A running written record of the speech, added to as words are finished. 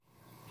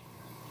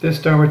This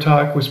Dharma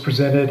talk was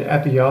presented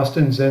at the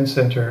Austin Zen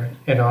Center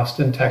in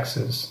Austin,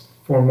 Texas.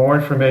 For more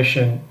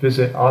information,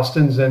 visit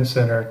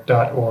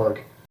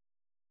austinzencenter.org.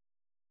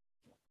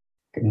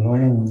 Good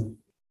morning.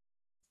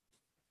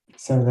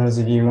 So those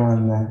of you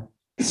on the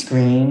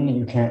screen,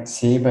 you can't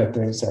see, but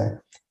there's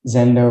a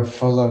Zendo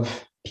full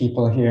of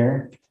people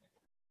here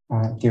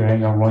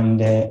doing a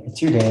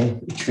 2-day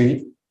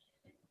retreat.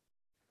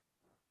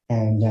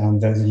 And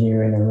those of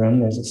you in the room,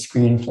 there's a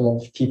screen full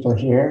of people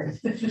here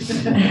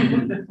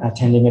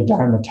attending a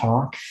Dharma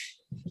talk.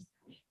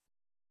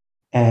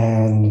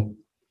 And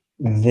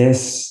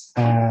this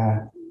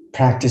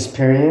practice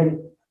period,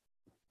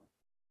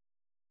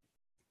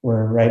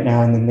 we're right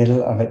now in the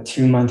middle of a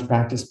 2-month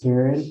practice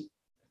period.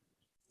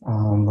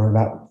 We're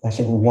about, I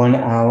think, 1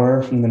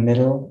 hour from the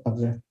middle of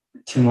the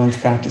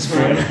 2-month practice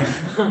period.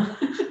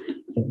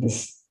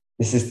 This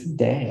is the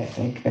day, I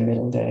think, the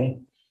middle day.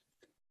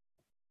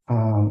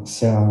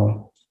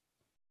 So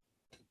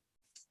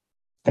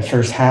the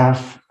first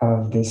half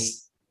of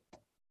this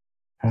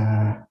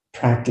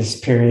practice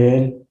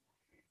period,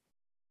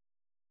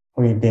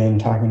 we've been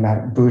talking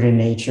about Buddha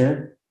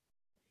nature.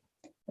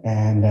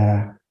 And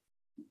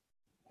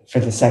for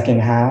the second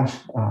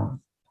half,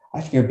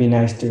 I think it would be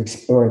nice to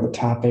explore the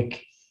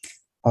topic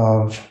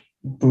of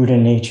Buddha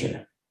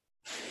nature.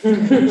 The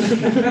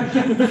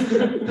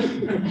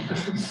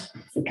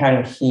kind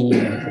of theme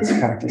of this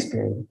practice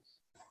period,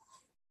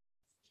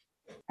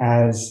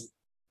 as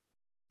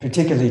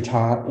particularly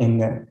taught in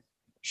the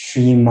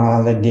Sri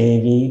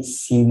Maladevi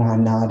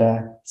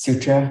Simanada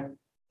Sutra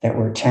that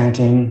we're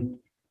chanting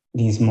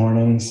these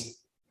mornings,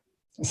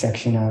 a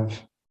section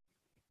of.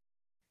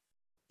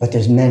 But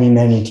there's many,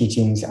 many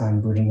teachings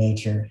on Buddha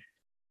nature.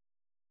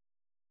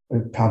 We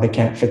probably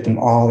can't fit them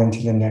all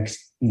into the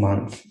next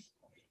month,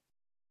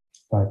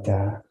 but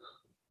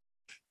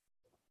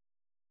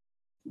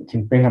we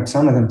can bring up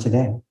some of them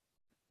today.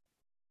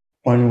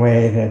 One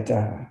way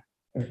that,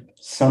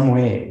 some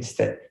ways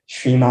that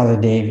Sri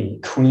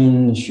Maladevi,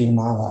 Queen Sri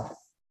Mala,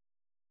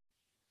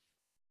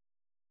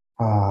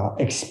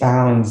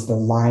 expounds the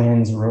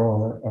lion's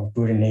roar of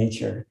Buddha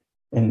nature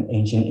in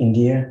ancient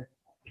India,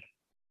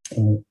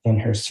 in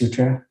her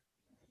sutra.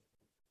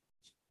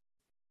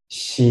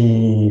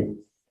 She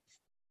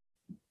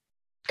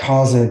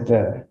calls it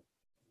the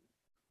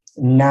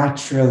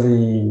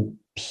naturally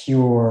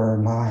pure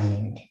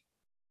mind,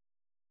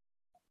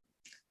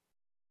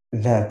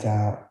 that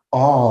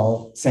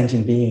all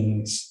sentient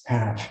beings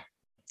have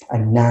a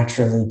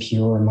naturally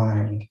pure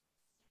mind.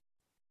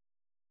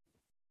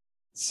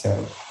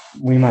 So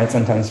we might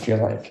sometimes feel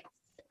like,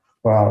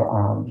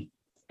 well,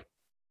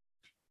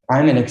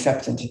 I'm an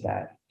exception to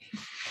that.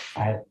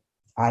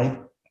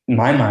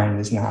 My mind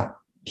is not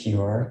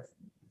pure,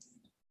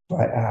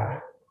 but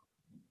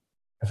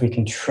if we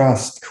can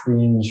trust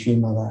Queen Sri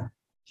Mala,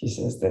 she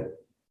says that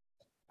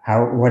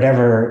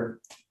whatever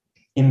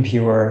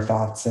impure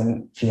thoughts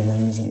and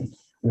feelings and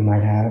we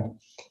might have,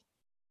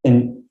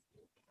 in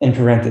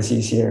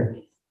parentheses here,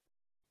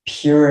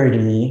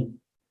 purity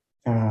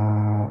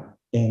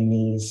in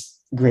these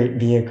great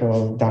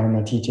vehicle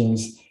Dharma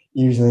teachings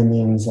usually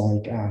means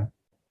like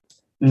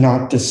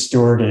not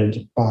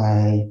distorted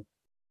by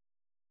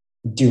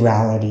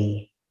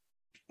duality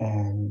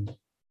and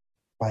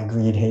by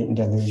greed, hate, and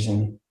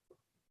delusion.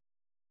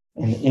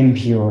 And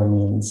impure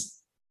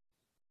means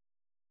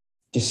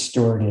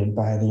distorted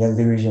by the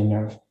illusion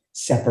of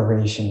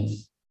separation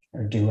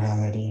or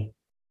duality,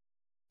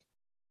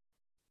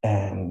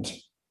 and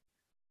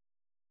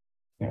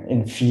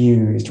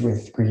infused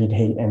with greed,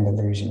 hate, and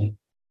delusion.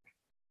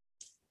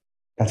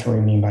 That's what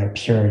we mean by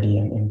purity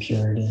and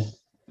impurity.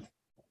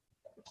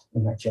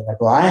 You might feel like,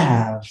 well, I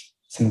have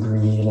some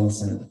greed and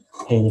some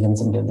hate and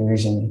some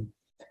delusion.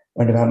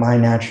 What about my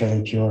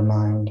naturally pure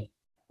mind?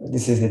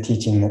 This is the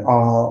teaching that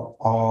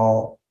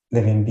all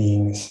living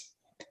beings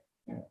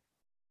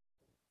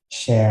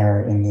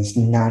share in this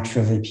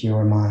naturally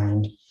pure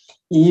mind,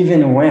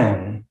 even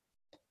when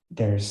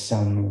there's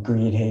some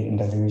greed, hate, and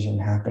delusion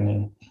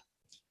happening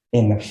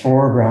in the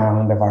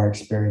foreground of our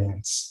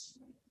experience.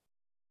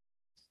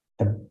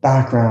 The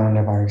background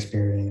of our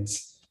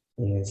experience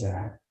is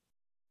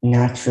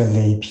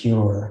naturally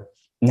pure,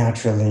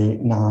 naturally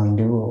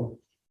non-dual,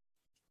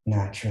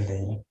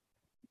 naturally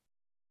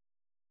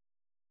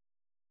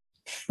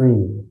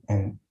free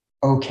and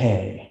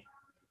okay,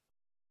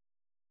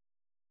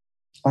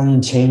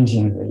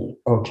 unchangingly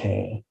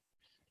okay.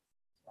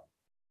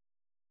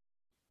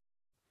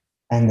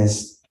 And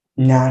this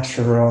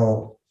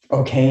natural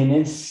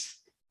okayness,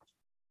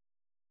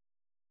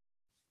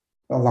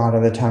 a lot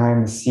of the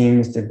time,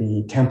 seems to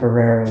be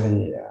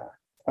temporarily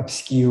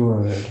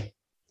obscured,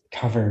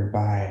 covered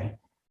by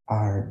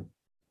our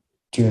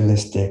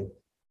dualistic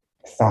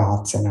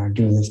thoughts and our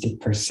dualistic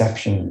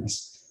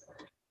perceptions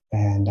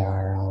and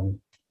our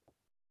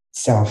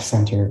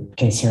self-centered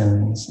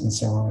concerns and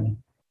so on.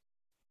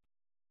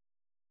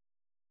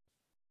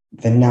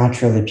 The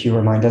naturally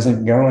pure mind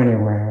doesn't go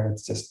anywhere.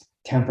 It's just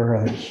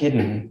temporarily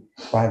hidden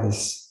by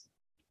this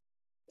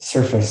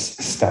surface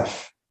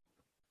stuff.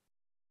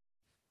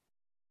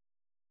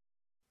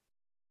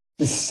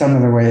 this is some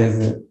of the ways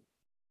that,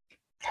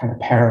 kind of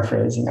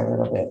paraphrasing a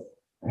little bit,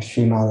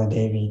 Sri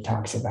Maladevi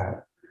talks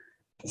about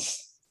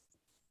this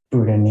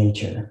Buddha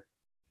nature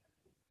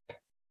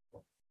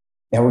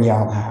that we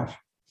all have.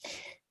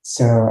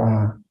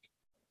 So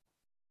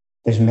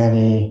there's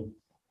many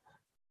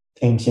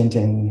ancient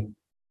and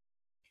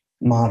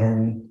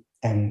modern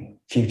and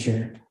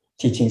future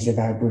teachings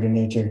about Buddha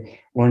nature.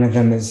 One of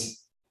them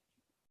is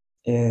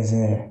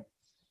an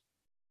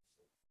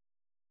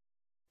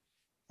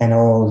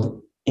old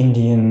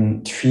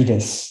Indian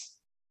treatise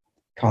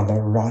called the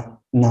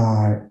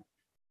Ratna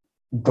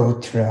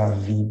Gotra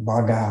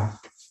Vibhaga,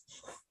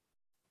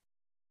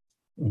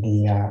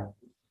 the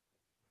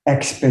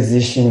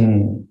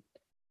exposition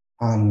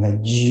on the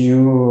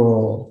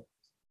jewel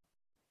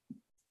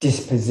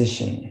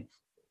disposition.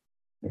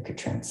 We could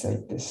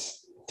translate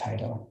this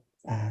title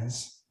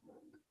as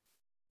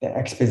the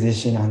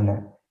exposition on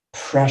the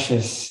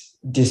precious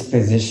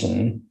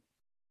disposition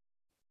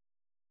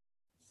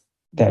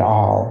that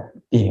all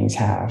beings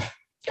have,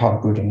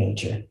 called Buddha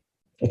nature.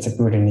 It's a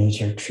Buddha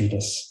nature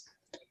treatise.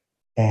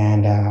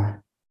 And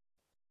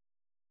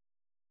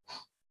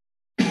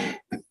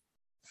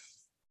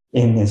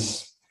in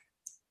this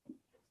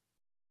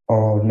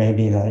old,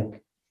 maybe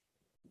like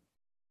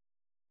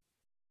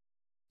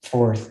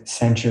 4th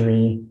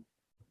century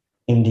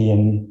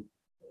Indian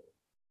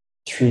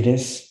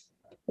treatise,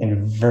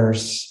 in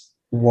verse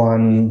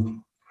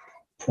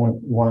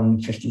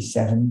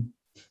 1.157,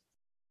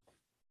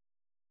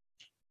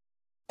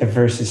 the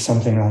verse is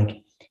something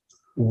like,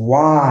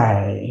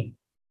 why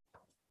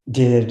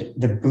did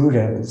the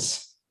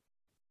Buddhas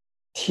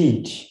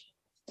teach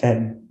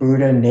that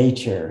Buddha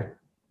nature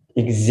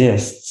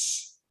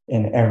exists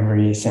in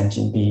every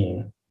sentient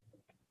being?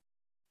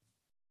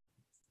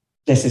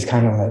 This is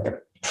kind of like a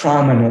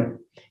prominent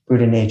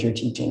Buddha nature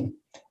teaching,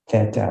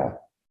 that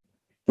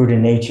Buddha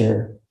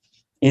nature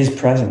is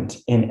present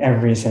in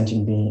every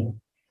sentient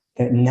being,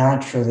 that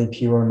naturally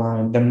pure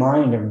mind, the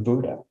mind of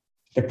Buddha,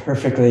 the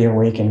perfectly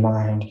awakened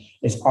mind,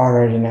 is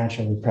already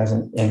naturally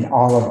present in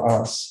all of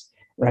us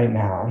right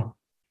now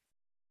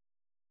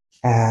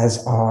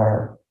as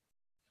our,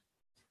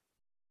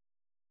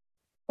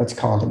 what's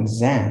called in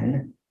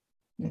Zen,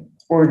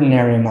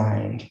 ordinary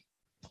mind.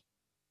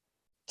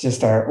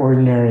 Just our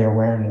ordinary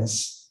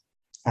awareness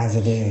as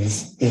it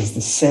is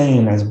the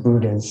same as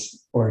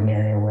Buddha's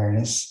ordinary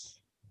awareness.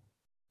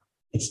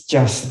 It's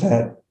just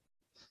that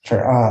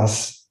for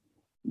us,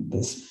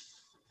 this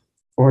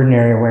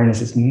ordinary awareness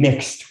is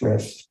mixed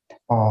with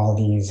all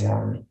these,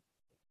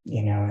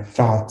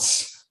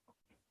 thoughts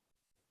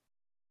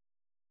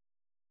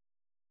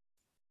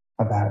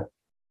about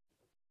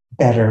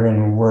better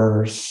and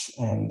worse,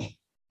 and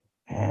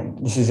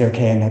this is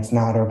okay and that's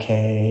not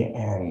okay,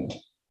 and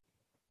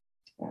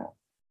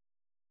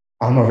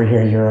I'm over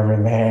here, you're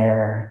over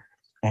there,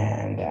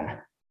 and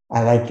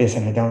I like this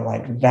and I don't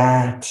like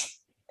that,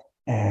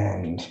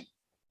 and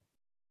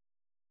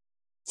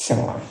so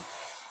on.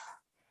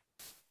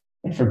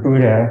 And for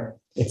Buddha,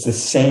 it's the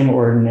same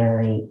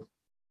ordinary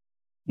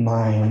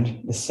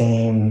mind, the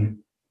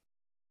same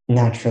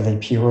naturally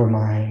pure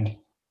mind,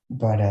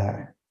 but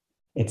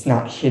it's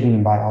not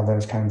hidden by all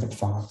those kinds of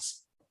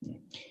thoughts.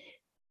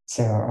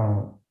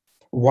 So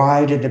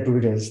why did the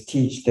Buddhas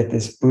teach that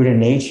this Buddha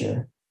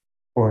nature,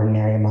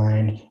 ordinary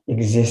mind,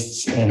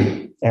 exists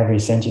in every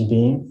sentient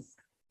being?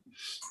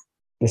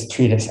 This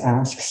treatise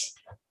asks.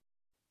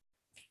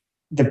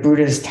 The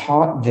Buddhas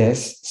taught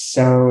this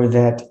so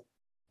that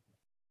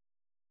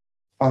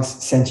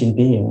us sentient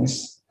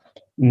beings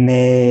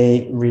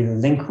may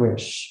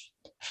relinquish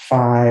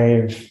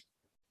 5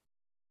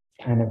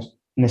 kind of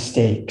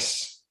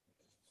mistakes.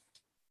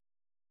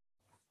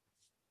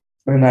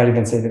 We might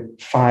even say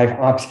that 5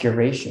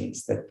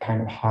 obscurations that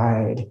kind of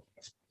hide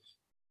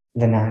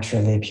the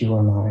naturally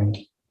pure mind.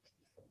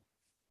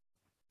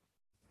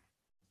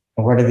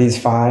 And what are these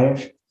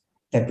 5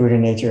 that Buddha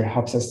nature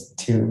helps us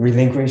to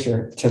relinquish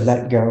or to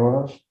let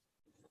go of?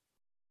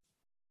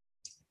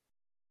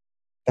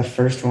 The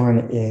first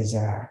one is,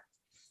 I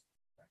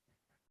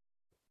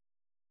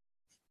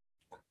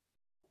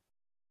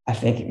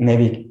think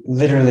maybe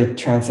literally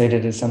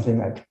translated as something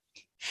like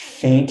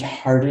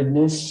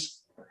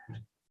faint-heartedness,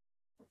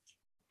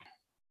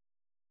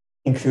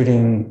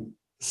 including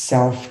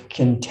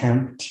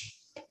self-contempt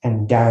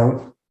and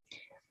doubt.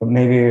 But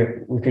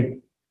maybe we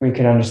could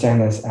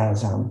understand this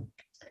as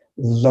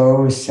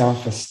low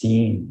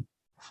self-esteem.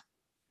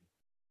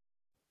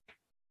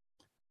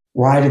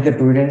 Why did the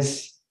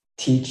Buddhas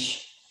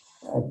teach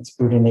its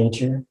Buddha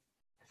nature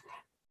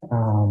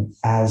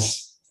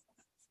as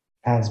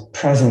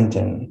present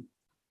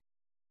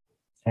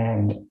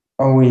and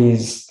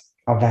always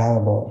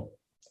available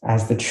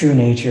as the true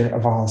nature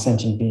of all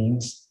sentient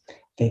beings?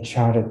 They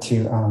taught it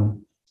to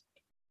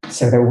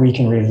so that we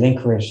can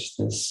relinquish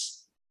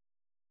this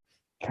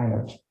kind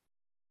of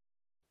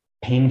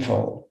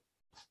painful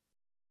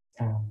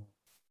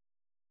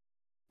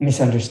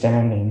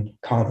misunderstanding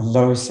called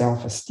low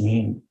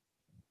self-esteem.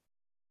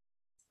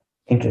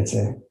 I think it's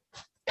a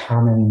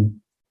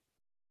common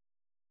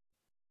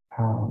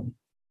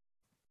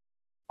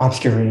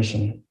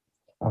obscuration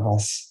of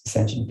us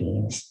sentient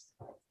beings.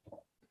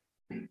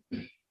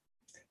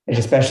 It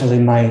especially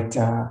might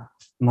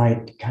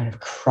kind of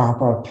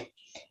crop up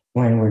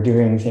when we're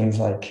doing things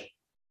like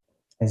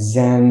a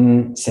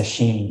Zen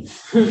sesshin.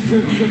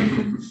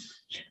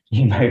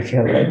 You might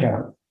feel like,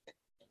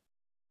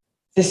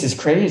 this is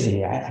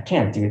crazy. I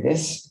can't do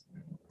this.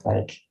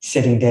 Like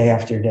sitting day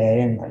after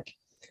day. And like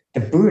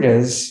the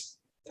Buddhas,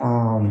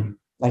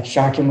 like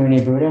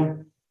Shakyamuni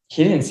Buddha,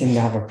 he didn't seem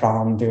to have a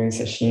problem doing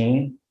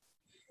sesshin.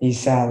 He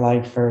sat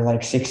like for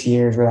like 6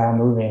 years without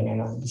moving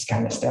and all this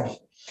kind of stuff.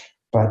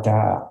 But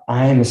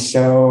I am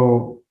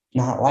so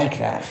not like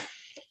that.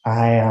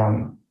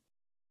 I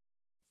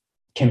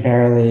can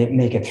barely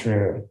make it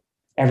through.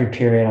 Every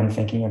period I'm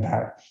thinking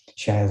about,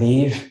 should I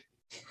leave?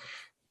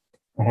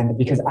 And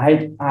because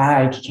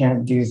I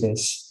can't do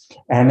this.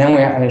 And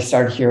then I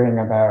start hearing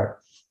about,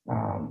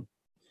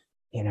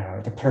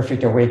 the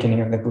perfect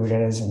awakening of the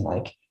Buddhas, and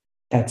like,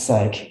 that's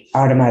like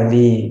out of my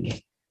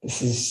league.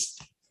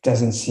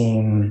 Doesn't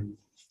seem,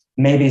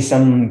 maybe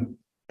some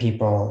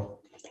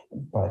people,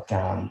 but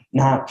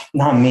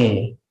not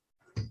me.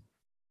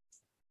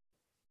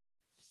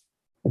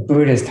 The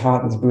Buddha has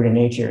taught this Buddha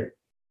nature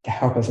to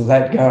help us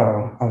let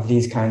go of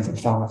these kinds of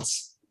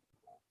thoughts.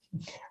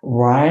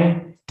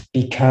 Why?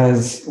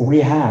 Because we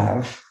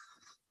have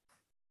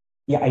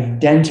the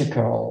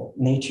identical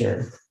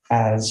nature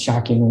as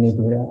Shakyamuni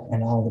Buddha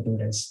and all the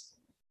Buddhas.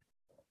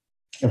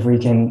 If we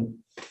can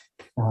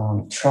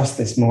trust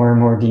this more and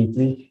more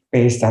deeply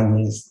based on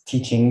these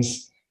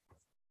teachings,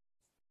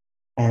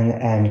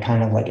 and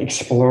kind of like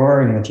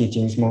exploring the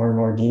teachings more and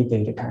more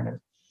deeply to kind of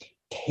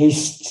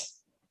taste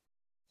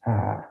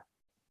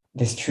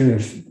this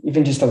truth,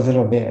 even just a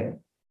little bit,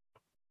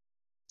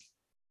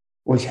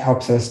 which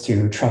helps us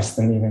to trust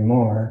them even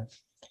more.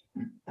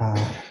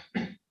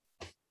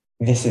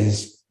 This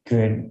is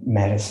good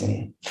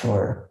medicine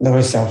for low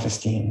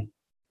self-esteem.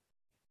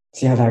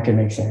 See how that could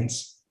make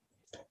sense?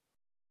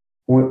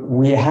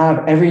 We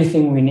have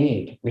everything we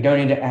need. We don't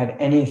need to add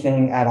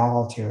anything at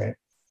all to it.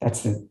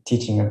 That's the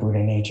teaching of Buddha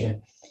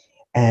nature.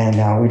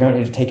 And we don't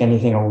need to take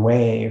anything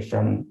away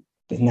from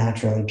the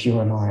naturally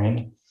pure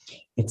mind.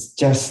 It's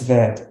just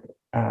that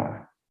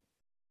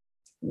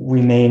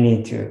we may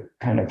need to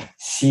kind of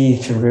see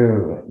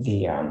through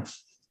the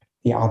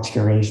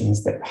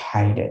obscurations that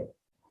hide it.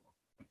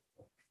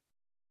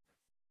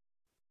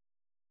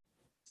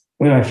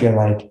 We might feel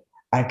like,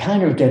 I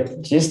kind of get the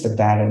gist of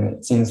that, and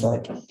it seems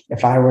like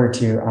if I were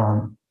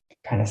to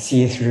kind of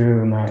see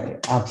through my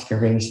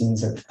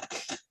obscurations of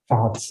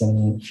thoughts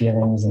and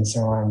feelings and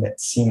so on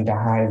that seem to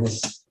hide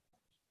this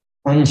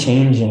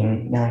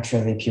unchanging,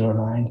 naturally pure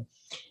mind,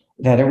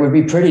 that it would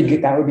be pretty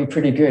good. That would be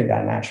pretty good,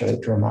 that naturally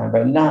pure mind,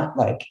 but not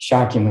like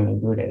Shakyamuni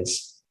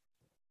Buddha's.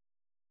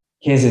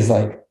 His is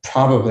like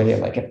probably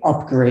like an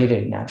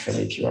upgraded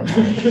naturally pure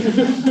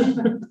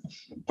mind.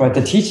 But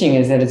the teaching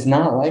is that it's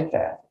not like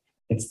that.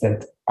 It's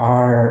that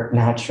our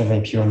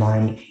naturally pure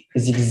mind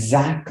is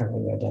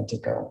exactly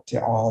identical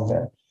to all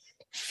the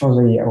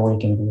fully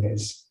awakened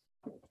Buddhas.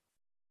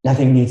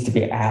 Nothing needs to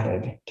be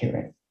added to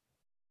it.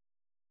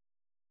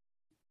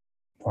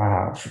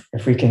 Wow,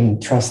 if we can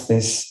trust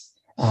this,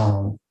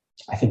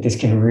 I think this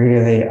can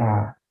really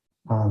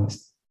kind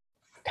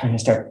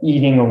of start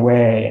eating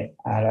away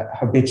at a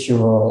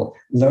habitual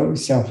low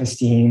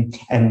self-esteem,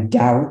 and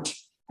doubt,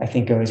 I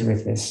think, goes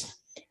with this,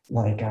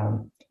 like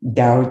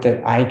doubt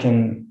that I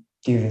can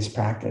do this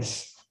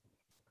practice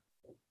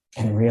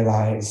and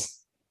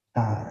realize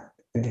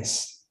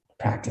this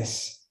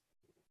practice.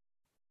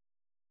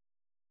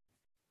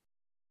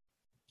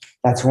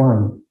 That's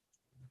one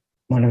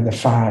of the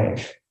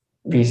 5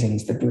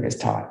 reasons the Buddha's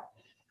taught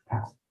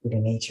Buddha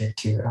nature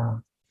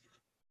to,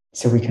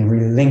 so we can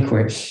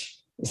relinquish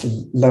this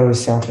low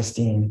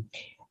self-esteem.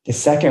 The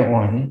second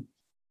one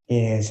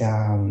is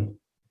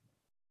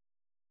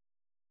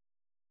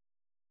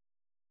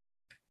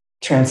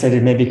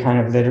translated maybe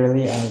kind of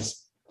literally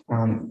as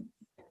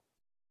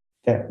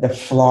the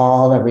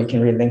flaw that we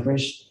can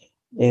relinquish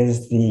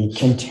is the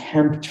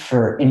contempt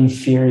for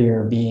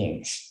inferior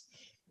beings.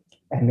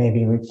 And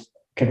maybe we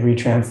could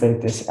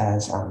retranslate this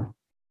as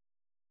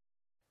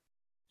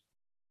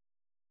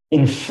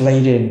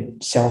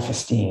inflated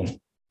self-esteem,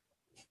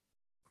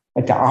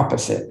 like the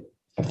opposite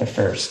of the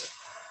first.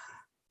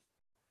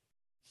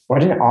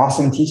 What an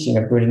awesome teaching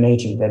of Buddha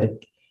nature, that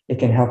it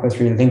can help us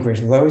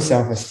relinquish low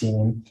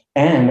self-esteem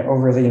and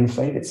overly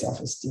inflated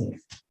self-esteem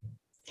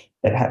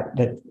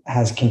that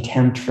has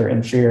contempt for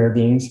inferior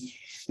beings.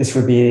 This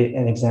would be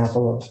an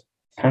example of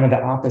kind of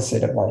the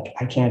opposite of like,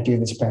 I can't do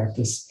this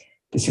practice.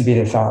 This would be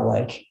the thought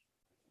like,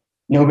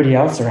 nobody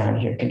else around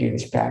here can do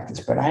this practice,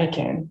 but I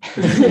can.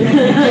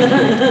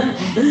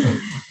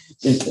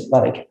 It's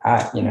like,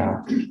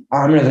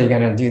 I'm really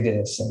going to do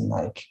this, and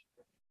like,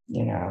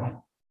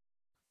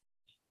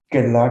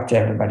 good luck to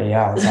everybody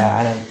else.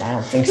 I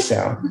don't think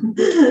so.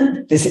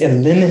 This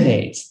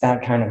eliminates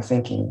that kind of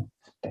thinking,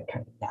 that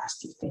kind of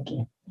nasty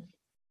thinking.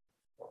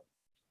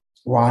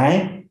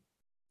 Why?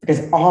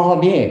 Because all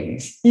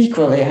beings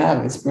equally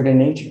have this Buddha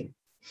nature.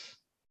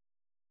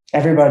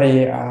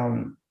 everybody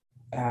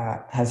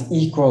has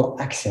equal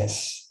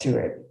access to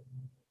it.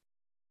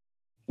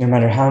 No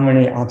matter how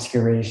many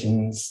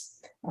obscurations,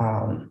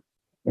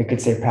 we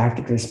could say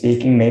practically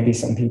speaking, maybe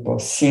some people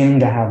seem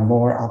to have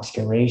more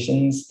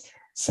obscurations,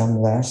 some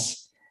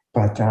less,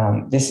 but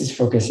this is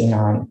focusing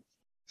on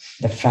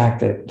the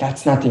fact that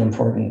that's not the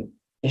important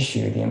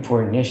issue. The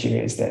important issue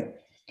is that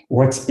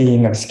what's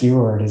being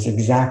obscured is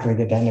exactly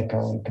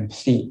identical and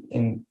complete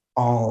in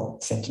all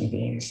sentient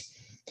beings.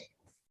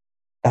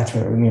 That's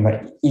what we mean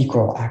by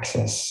equal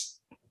access.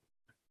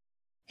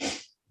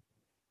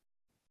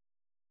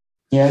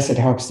 Yes, it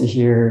helps to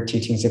hear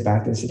teachings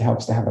about this. It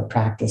helps to have a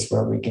practice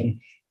where we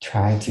can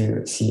try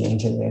to see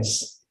into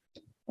this.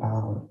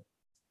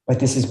 But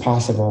this is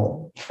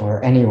possible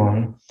for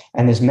anyone.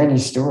 And there's many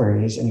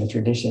stories in the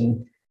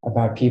tradition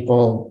about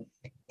people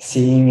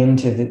seeing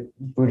into the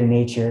Buddha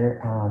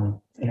nature,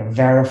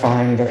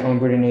 verifying their own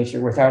Buddha nature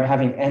without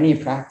having any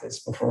practice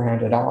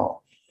beforehand at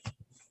all,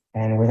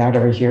 and without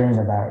ever hearing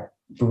about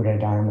Buddha,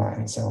 Dharma,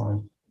 and so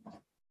on.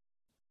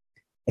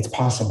 It's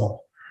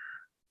possible.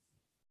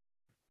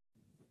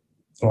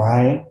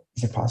 Why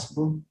is it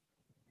possible?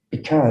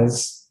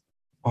 Because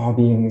all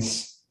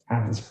beings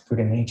have this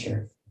Buddha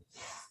nature.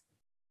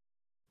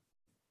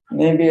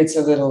 Maybe it's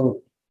a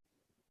little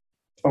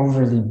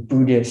overly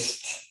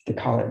Buddhist to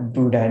call it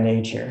Buddha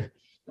nature,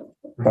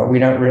 but we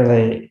don't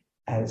really,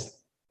 as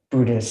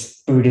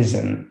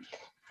Buddhism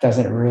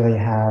doesn't really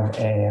have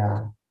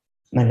a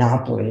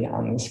monopoly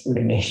on this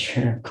Buddha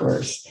nature, of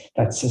course.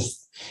 That's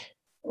just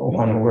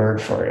one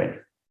word for it.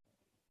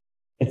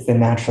 It's the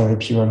naturally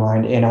pure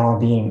mind in all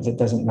beings. It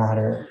doesn't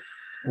matter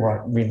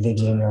what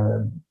religion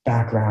or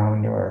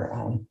background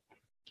or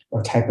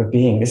type of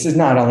being. This is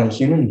not only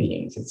human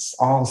beings, it's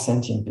all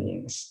sentient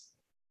beings.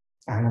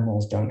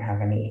 Animals don't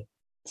have any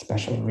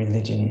special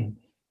religion.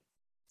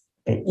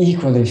 They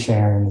equally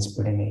share in this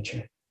Buddha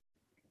nature.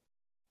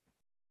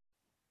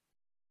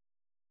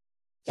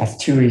 That's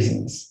two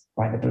reasons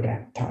why the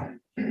Buddha taught.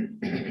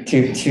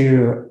 Two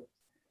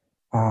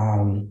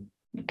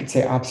you could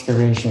say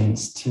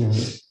obscurations to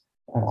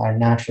our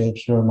naturally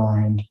pure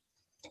mind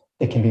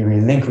that can be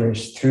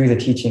relinquished through the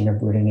teaching of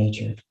Buddha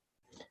nature.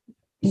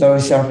 Low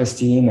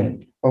self-esteem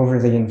and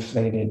overly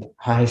inflated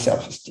high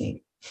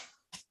self-esteem.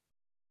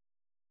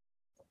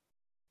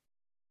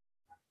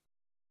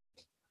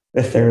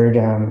 The third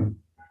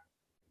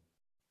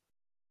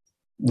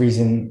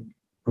reason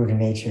Buddha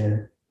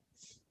nature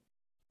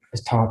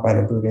was taught by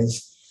the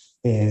Buddhas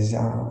is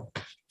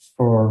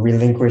for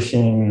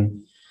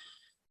relinquishing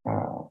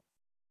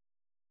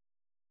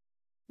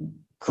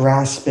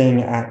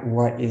grasping at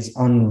what is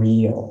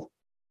unreal.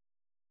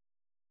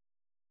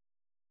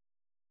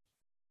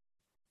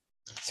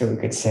 So we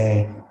could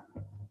say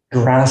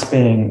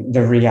grasping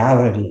the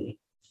reality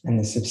and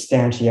the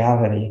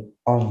substantiality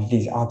of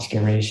these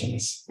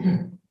obscurations.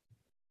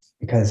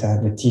 Because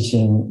the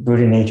teaching,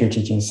 Buddha nature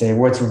teachings say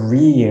what's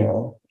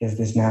real is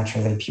this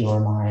naturally pure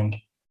mind.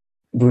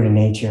 Buddha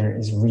nature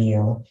is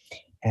real.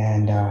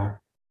 And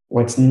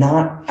what's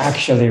not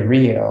actually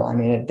real, I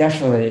mean, it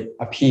definitely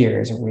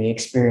appears and we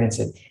experience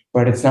it,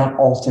 but it's not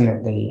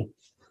ultimately,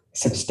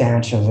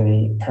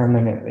 substantially,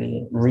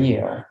 permanently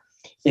real,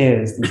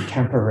 is these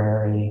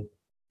temporary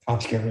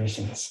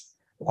obscurations,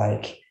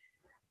 like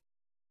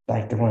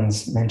the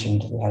ones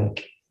mentioned,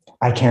 like,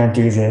 I can't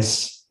do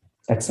this.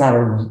 That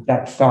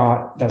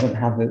thought doesn't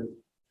have the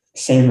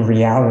same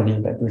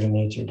reality that Buddha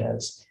nature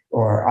does.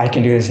 Or I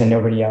can do this and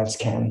nobody else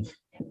can.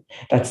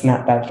 That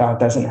thought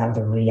doesn't have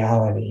the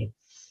reality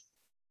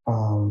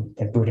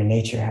that Buddha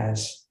nature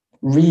has.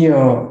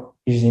 Real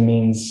usually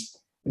means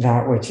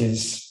that which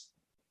is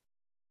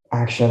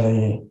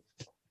actually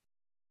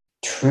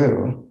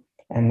true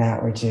and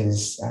that which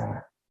is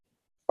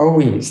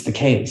always the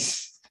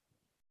case.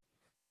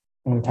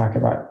 When we talk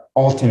about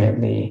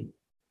ultimately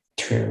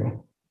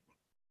true,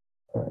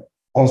 or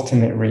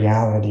ultimate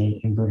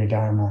reality in Buddha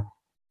Dharma,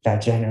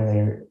 that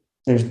generally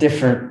there's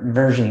different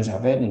versions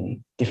of it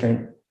in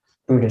different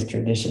Buddhist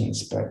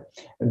traditions, but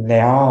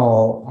they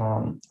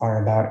all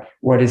are about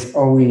what is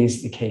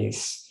always the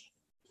case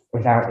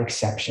without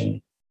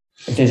exception.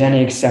 If there's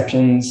any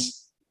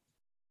exceptions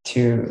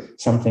to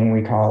something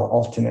we call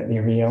ultimately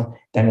real,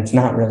 then it's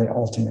not really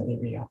ultimately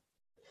real.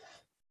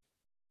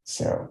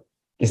 So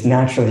this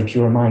naturally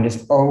pure mind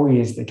is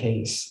always the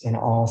case in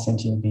all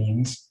sentient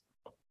beings.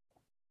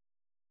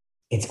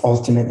 It's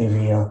ultimately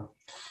real,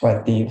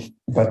 but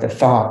the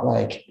thought,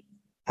 like,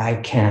 I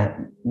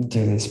can't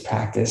do this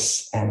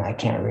practice and I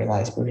can't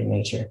realize Buddha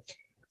nature,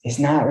 is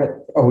not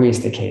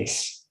always the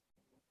case.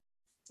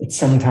 It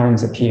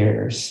sometimes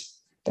appears,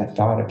 that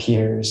thought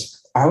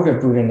appears out of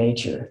Buddha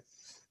nature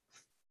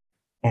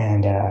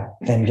and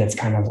then gets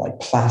kind of like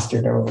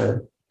plastered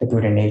over the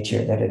Buddha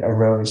nature that it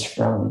arose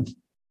from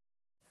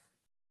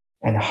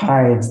and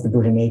hides the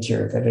Buddha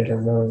nature that it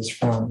arose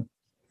from.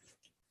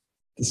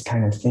 This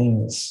kind of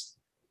thing is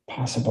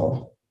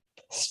possible,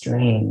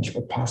 strange,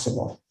 but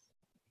possible.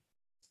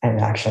 And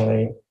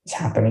actually, it's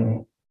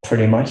happening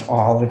pretty much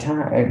all the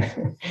time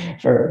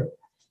for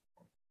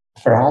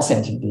all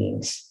sentient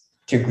beings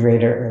to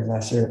greater or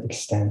lesser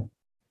extent.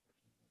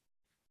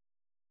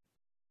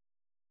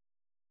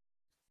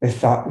 The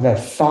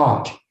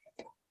thought,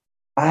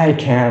 I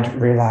can't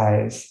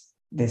realize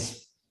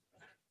this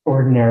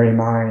ordinary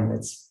mind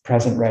that's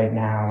present right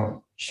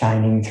now,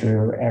 shining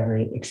through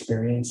every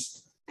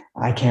experience.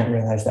 I can't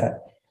realize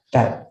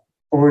that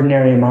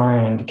ordinary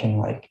mind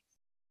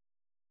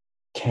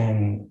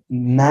can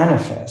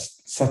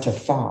manifest such a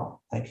thought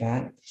like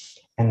that.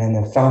 And then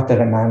the thought that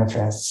it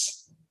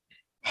manifests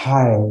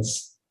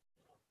hides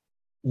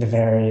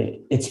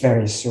its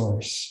very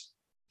source.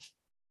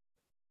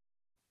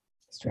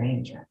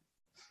 Strange.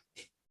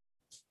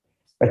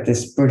 But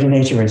this Buddha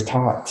nature is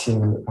taught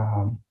to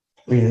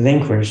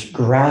relinquish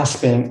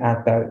grasping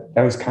at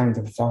those kinds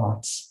of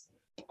thoughts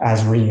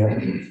as real.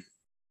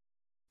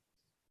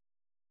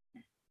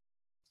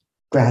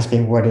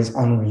 Grasping what is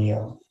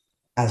unreal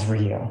as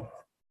real.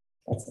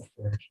 That's the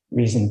first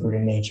reason Buddha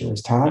nature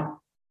was taught.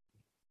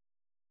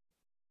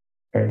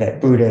 Or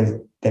that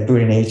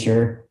Buddha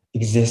nature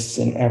exists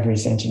in every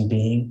sentient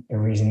being, the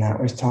reason that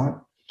was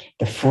taught.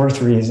 The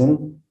fourth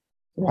reason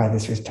why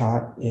this was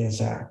taught is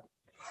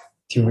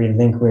to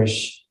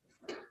relinquish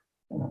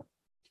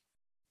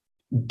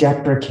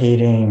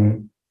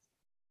deprecating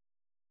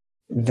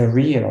the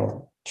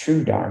real,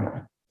 true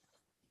Dharma.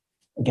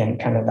 Again,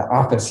 kind of the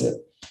opposite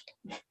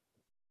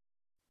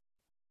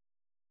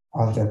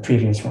of the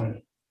previous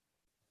one.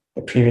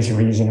 The previous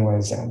reason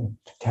was to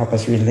help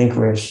us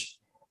relinquish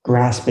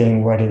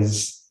grasping what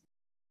is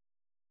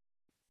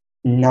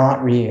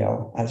not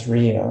real as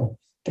real.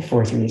 The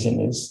fourth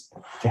reason is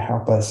to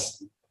help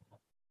us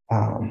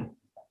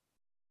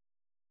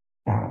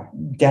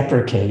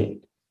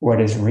deprecate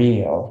what is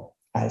real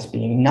as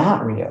being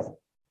not real.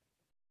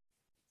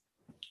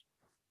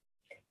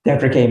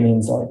 Deprecate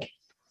means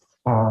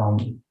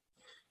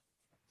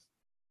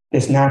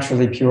this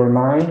naturally pure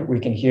mind, we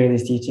can hear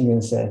this teaching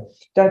and say,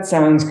 that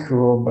sounds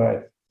cool,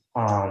 but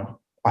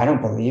I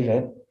don't believe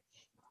it.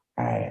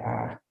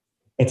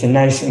 It's a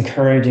nice,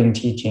 encouraging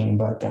teaching,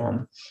 but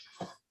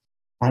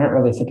I don't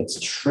really think it's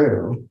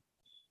true.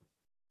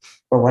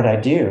 But what I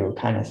do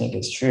kind of think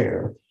is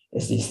true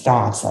is these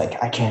thoughts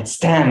like, I can't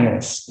stand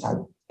this.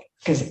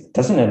 Because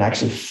doesn't it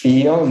actually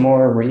feel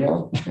more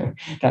real?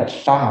 That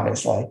thought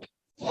is like,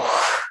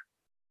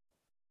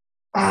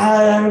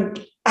 I'm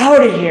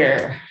out of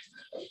here.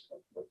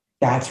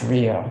 That's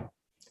real.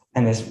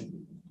 And this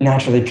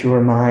naturally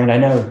pure mind, I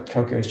know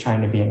Coco is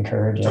trying to be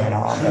encouraging and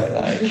all,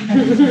 but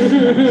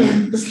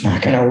it's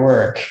not going to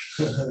work.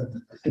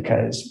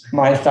 Because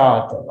my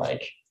thought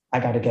that I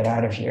got to get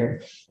out of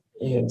here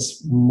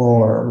is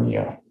more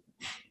real.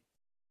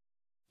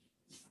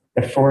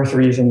 The fourth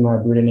reason why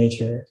Buddha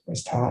nature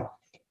was taught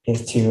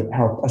is to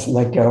help us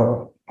let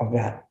go of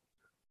that.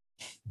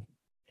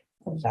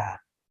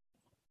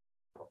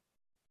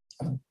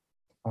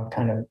 Of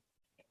kind of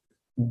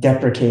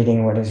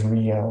deprecating what is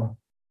real.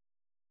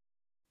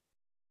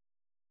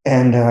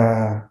 And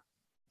I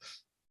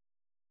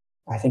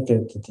think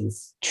that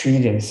this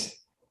treatise,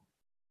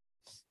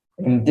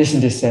 in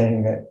addition to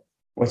saying that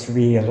what's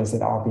real is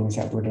that all beings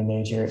have Buddha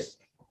nature,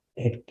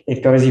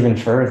 it goes even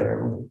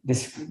further.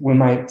 We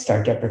might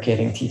start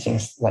deprecating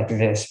teachings like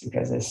this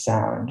because they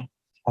sound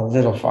a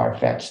little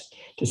far-fetched.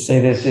 To say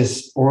that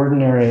this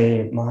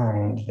ordinary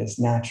mind, this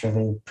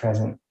naturally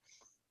present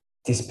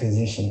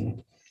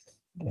disposition,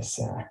 this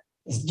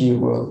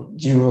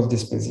dual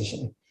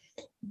disposition,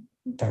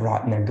 the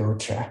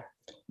Ratnagotra,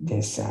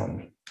 this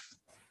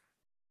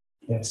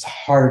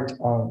heart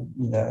of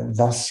the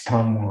thus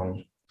come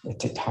one, the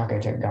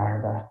Tathagata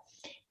Garbha,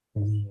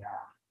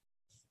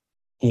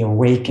 the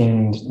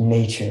awakened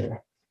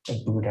nature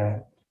of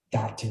Buddha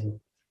Dhatu,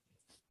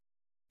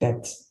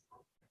 that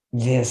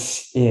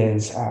this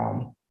is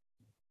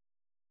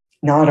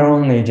not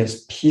only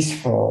just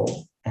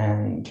peaceful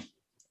and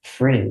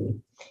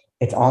free,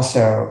 it's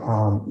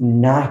also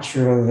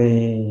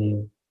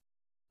naturally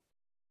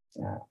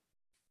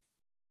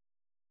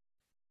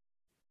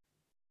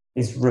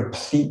is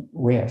replete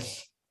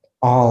with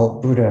all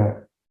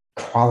Buddha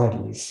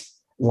qualities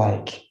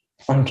like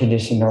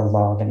unconditional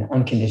love and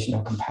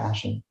unconditional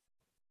compassion.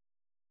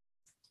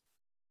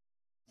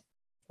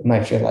 It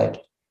might feel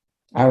like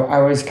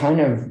I was kind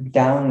of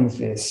down with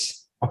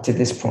this up to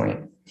this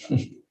point.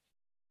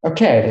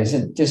 Okay,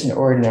 there's an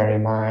ordinary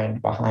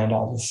mind behind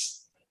all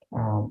this,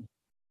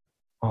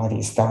 all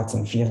these thoughts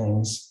and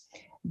feelings.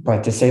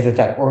 But to say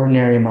that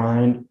ordinary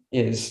mind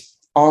is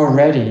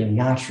already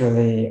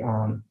naturally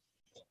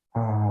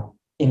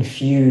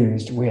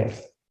infused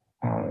with,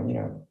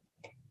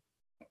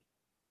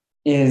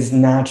 is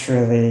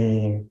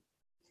naturally,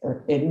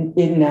 or it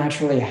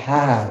naturally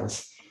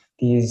has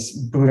these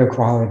Buddha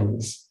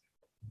qualities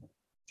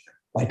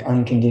like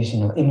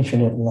unconditional,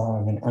 infinite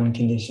love and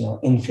unconditional,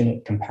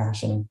 infinite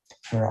compassion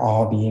for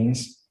all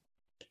beings.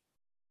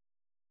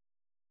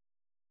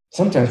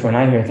 Sometimes when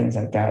I hear things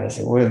like that, I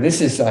say, well, this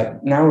is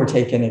like, now we're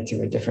taking it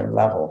to a different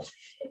level.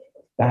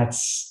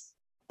 That's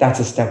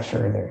a step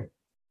further.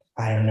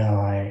 I don't know.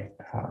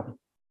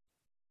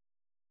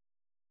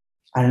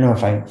 I don't know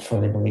if I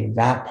fully believe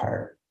that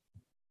part.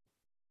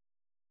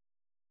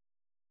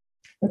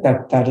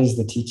 But that is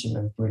the teaching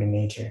of Buddha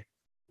nature.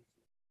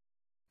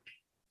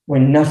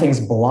 When nothing's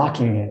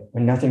blocking it,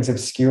 when nothing's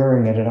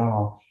obscuring it at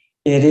all,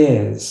 it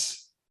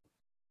is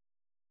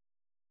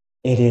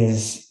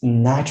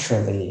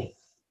naturally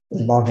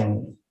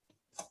loving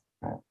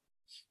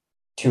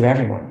to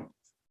everyone.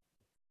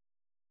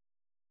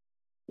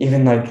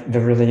 Even like the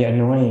really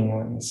annoying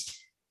ones.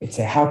 It's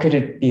how could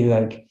it be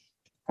like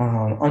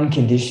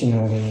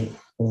unconditionally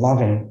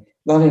loving?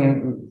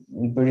 Loving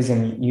in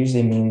Buddhism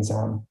usually means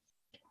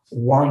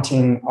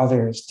wanting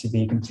others to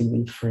be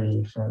completely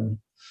free from,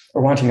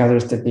 or wanting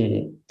others to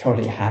be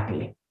totally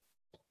happy,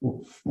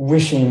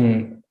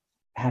 wishing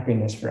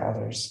happiness for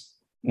others.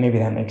 Maybe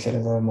that makes it a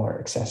little more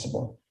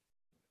accessible.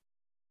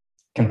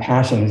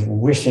 Compassion is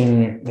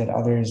wishing that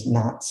others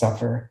not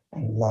suffer,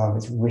 and love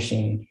is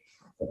wishing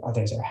that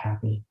others are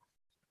happy.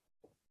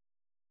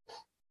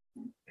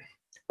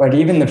 But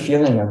even the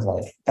feeling of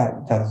like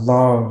that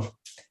love,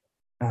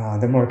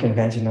 the more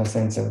conventional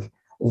sense of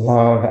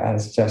love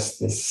as just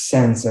this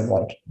sense of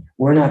like,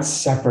 we're not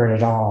separate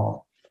at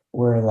all.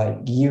 We're like,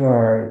 you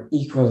are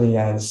equally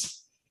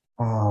as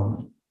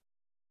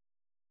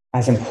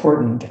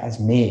important as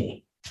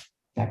me,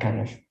 that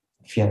kind of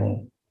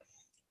feeling.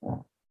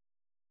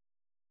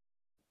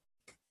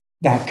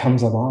 That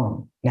comes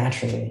along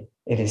naturally,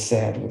 it is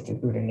said, with the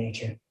Buddha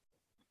nature.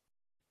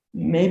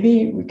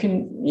 Maybe we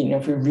can,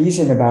 if we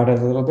reason about it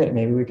a little bit,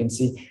 maybe we can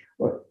see,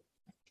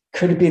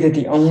 could it be that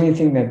the only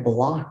thing that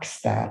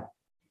blocks that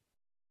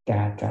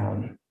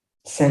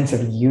sense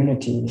of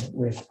unity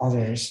with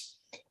others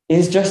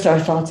is just our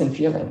thoughts and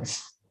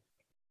feelings,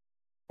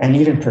 and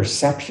even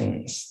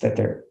perceptions that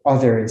their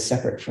other is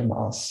separate from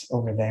us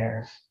over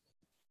there.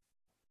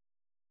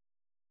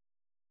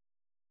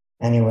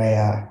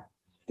 Anyway,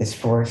 this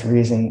fourth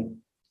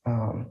reason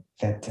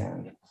that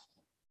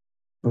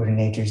Buddha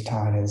nature is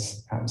taught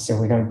is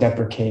so we don't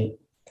deprecate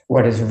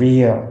what is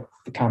real.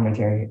 The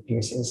commentary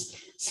here says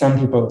some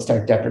people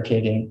start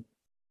deprecating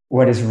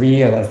what is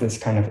real as this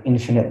kind of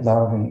infinite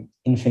love and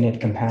infinite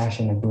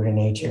compassion of Buddha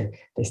nature.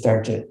 They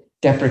start to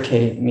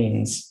deprecate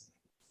means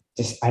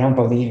just, I don't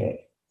believe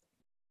it.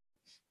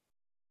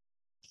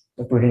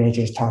 But Buddha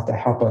nature is taught to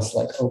help us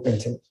like open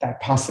to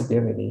that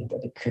possibility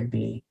that it could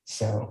be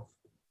so.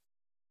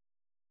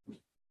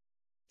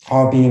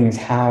 All beings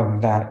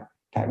have that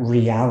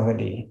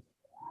reality,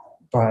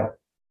 but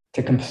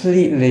to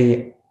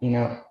completely,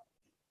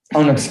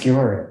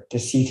 unobscure it, to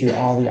see through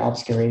all the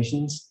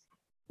obscurations,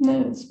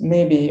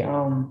 maybe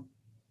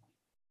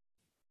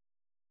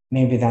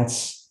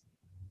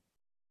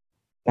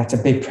that's a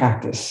big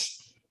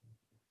practice,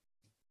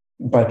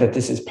 but that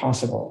this is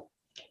possible.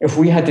 If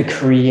we had to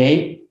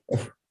create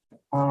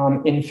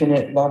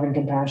infinite love and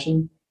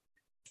compassion,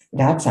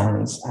 that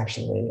sounds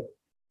actually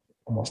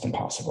almost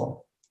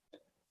impossible.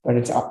 But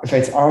if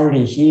it's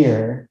already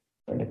here,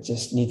 but it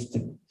just needs to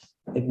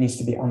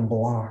be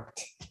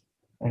unblocked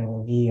and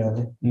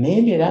revealed,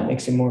 maybe that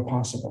makes it more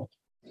possible.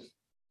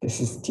 This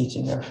is the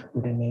teaching of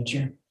Buddha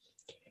nature.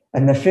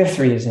 And the fifth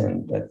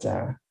reason that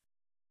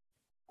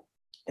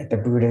the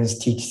Buddhas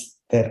teach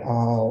that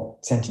all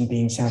sentient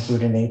beings have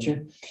Buddha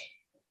nature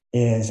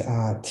is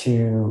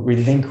to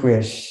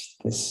relinquish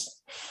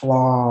this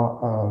flaw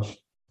of,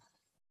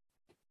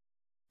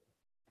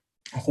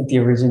 I think the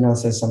original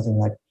says something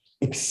like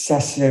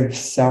excessive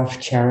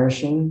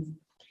self-cherishing,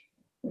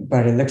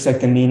 but it looks like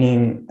the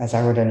meaning, as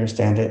I would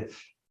understand it,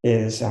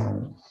 is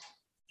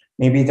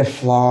maybe the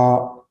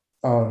flaw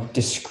of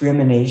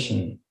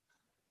discrimination.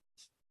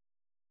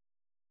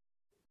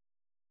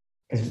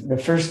 Because the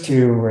first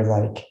two were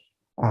like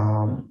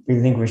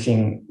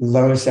relinquishing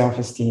low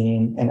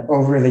self-esteem and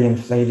overly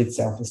inflated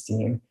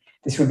self-esteem.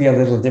 This would be a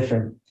little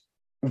different,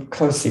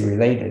 closely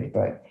related,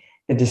 but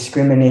the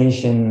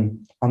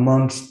discrimination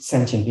amongst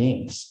sentient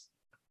beings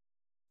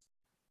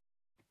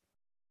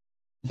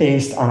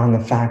based on the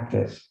fact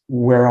that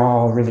we're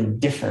all really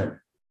different.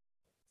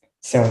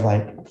 So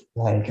like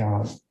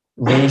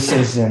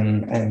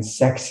racism and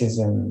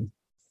sexism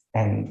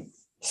and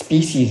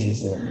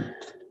speciesism,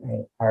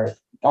 right, are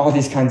all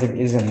these kinds of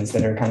isms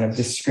that are kind of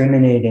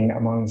discriminating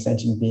among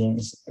sentient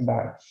beings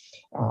about,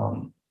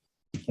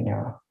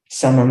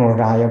 some are more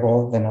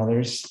valuable than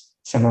others,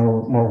 some are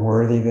more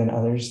worthy than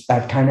others,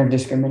 that kind of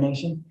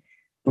discrimination.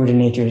 Buddha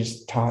nature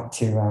is taught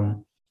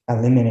to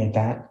eliminate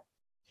that.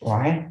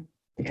 Why?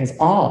 Because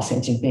all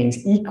sentient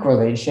beings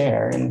equally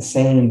share in the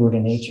same Buddha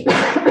nature.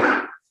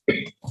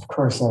 Of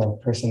course, our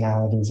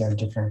personalities are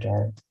different,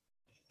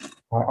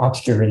 our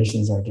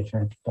obscurations are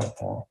different,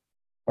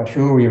 but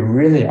who we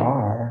really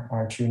are,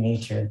 our true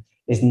nature,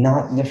 is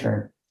not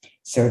different.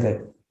 So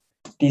that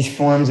these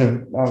forms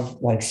of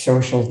like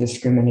social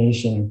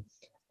discrimination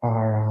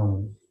are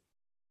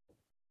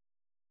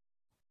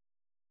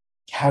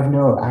have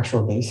no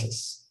actual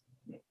basis.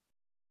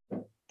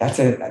 That's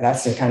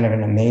a kind of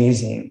an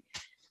amazing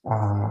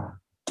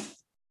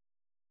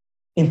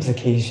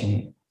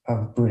implication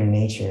of Buddha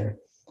nature,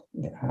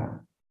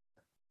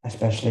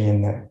 especially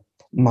in the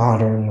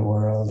modern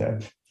world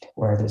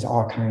where there's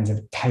all kinds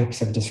of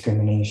types of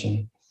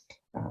discrimination.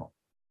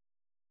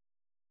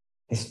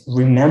 this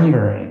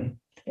remembering,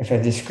 if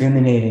a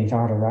discriminating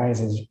thought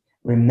arises,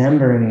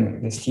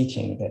 remembering this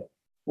teaching that,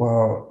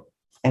 well,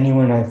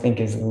 anyone I think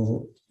is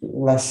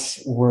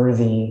less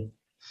worthy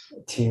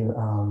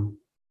to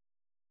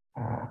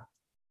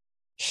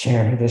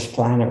share this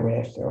planet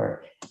with,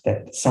 or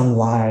that some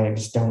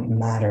lives don't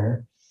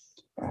matter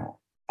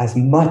as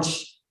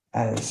much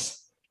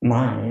as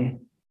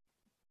mine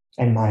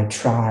and my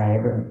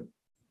tribe or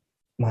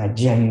my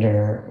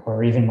gender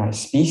or even my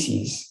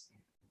species,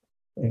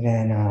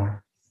 then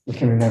we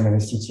can remember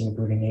this teaching of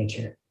Buddha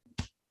nature.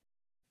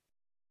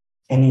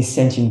 Any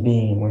sentient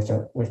being with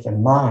a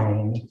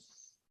mind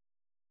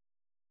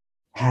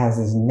has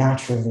this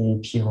naturally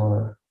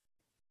pure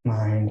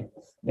mind,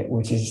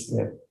 which is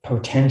the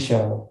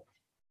potential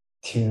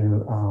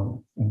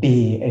to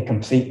be a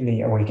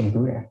completely awakened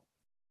Buddha.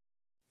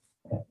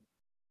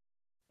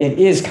 It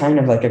is kind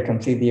of like a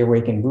completely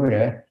awakened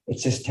Buddha.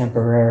 It's just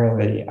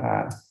temporarily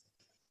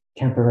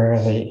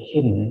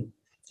hidden.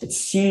 It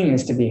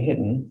seems to be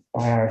hidden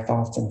by our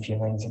thoughts and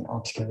feelings and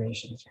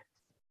obscurations.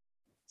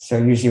 So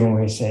usually when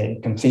we say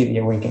completely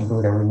awakened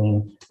Buddha, we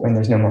mean when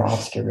there's no more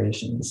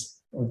obscurations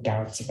or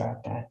doubts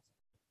about that.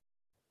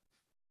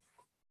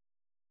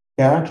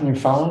 Yeah, can you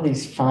follow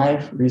these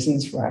 5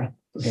 reasons why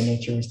Buddha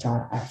nature was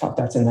taught? I thought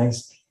that's a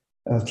nice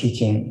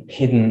teaching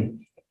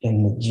hidden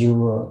in the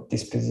Jewel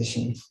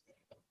Disposition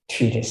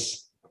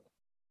treatise.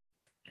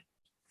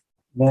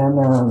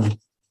 Then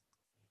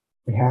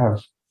we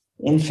have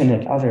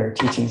infinite other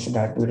teachings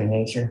about Buddha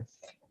nature.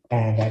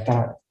 And I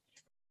thought,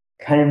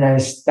 kind of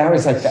nice, that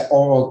was like the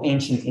old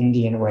ancient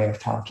Indian way of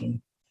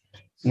talking.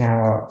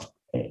 Now,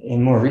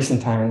 in more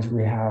recent times,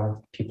 we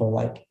have people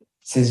like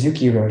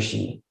Suzuki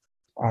Roshi,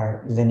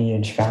 our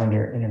lineage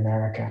founder in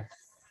America.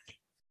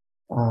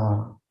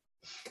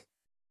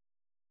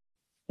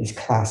 His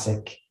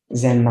classic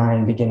Zen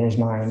Mind, Beginner's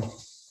Mind,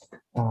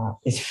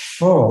 is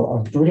full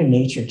of Buddha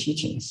nature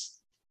teachings.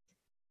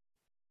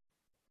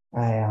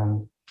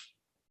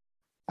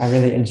 I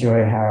really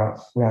enjoy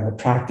how we have a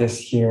practice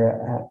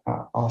here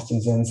at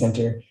Austin Zen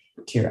Center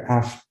to,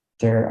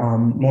 after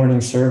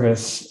morning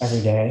service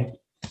every day,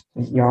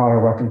 y'all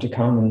are welcome to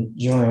come and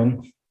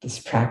join this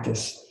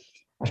practice.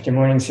 After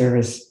morning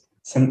service,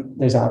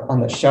 there's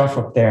on the shelf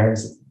up there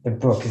is the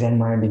book Zen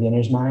Mind,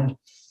 Beginner's Mind,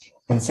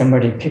 and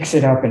somebody picks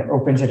it up and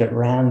opens it at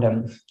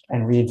random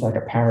and reads like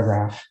a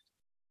paragraph.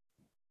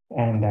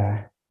 And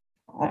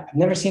I've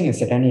never seen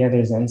this at any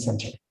other Zen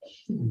center.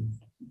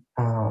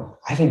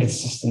 I think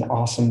it's just an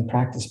awesome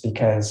practice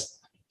because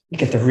you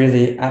get to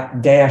really,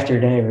 day after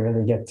day, we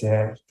really get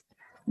to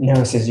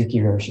know Suzuki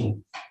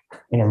Roshi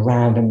in a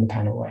random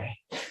kind of way.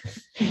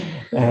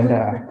 And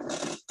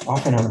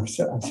often I'm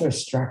so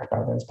struck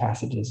by those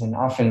passages, and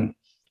often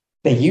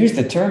they use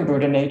the term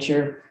Buddha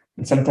nature,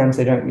 and sometimes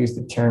they don't use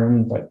the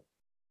term, but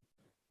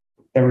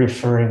they're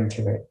referring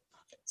to it.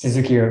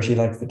 Suzuki Roshi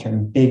likes the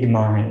term big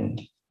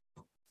mind.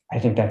 I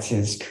think that's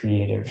his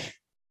creative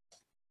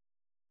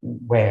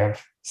way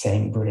of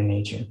saying Buddha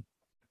nature.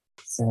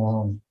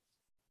 So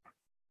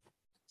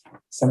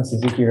some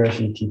Suzuki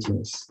Roshi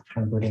teachings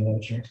on Buddha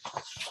nature.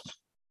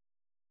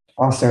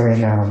 Also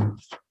in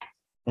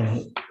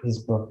his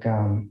book,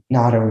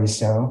 Not Always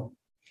So,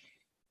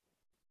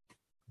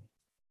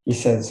 he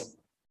says,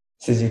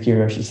 Suzuki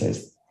Roshi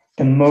says,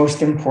 the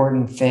most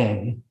important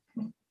thing,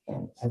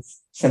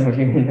 as some of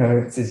you who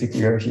know Suzuki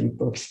Roshi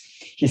books,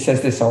 he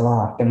says this a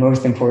lot, the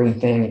most important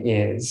thing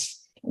is,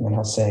 and then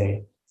he'll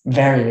say,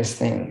 various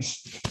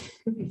things.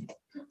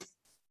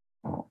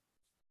 I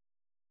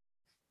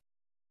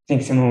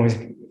think someone was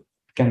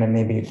going to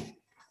maybe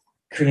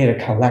create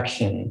a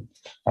collection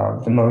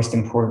of the most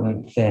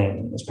important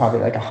thing. It's probably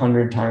like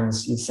 100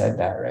 times he said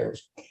that, right?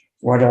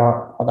 What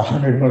are the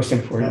 100 most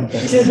important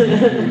things?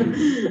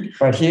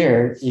 But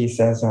here he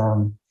says,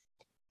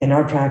 in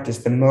our practice,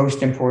 the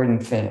most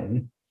important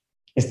thing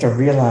is to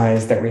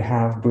realize that we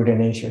have Buddha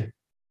nature.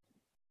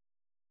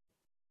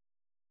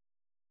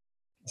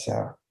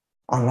 So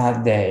on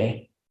that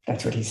day,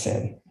 that's what he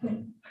said.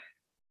 And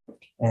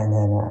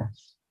then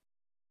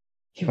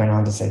he went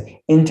on to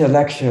say,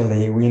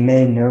 intellectually, we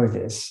may know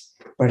this,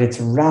 but it's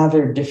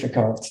rather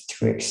difficult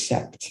to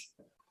accept.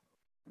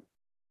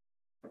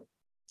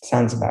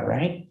 Sounds about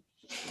right.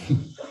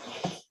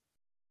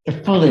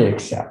 To fully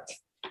accept,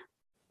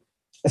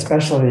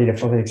 especially to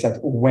fully accept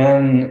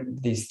when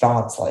these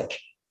thoughts like,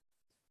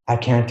 I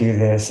can't do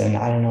this, and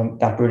I don't know,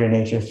 that Buddha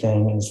nature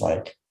thing is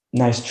like,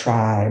 nice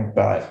try,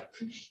 but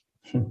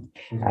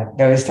at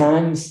those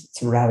times,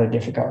 it's rather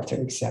difficult to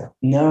accept.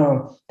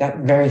 No, that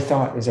very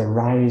thought is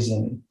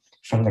arising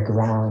from the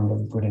ground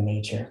of Buddha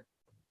nature.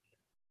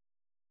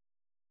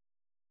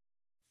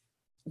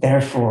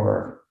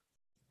 Therefore,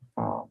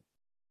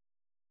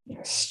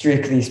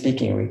 strictly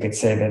speaking, we could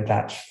say that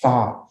that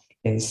thought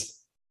is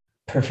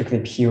perfectly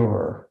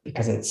pure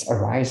because it's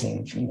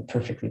arising from the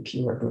perfectly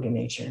pure Buddha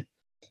nature.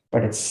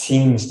 But it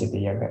seems to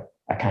be a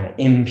kind of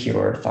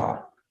impure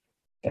thought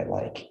that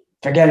like,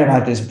 forget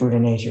about this Buddha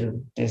nature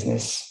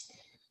business.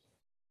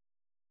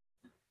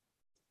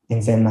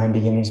 In Zen Mind,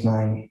 Beginner's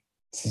Mind,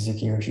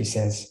 Suzuki Roshi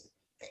says,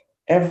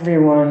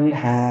 everyone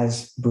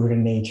has Buddha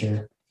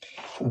nature.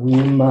 We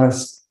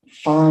must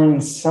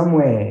find some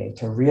way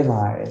to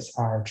realize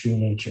our true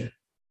nature.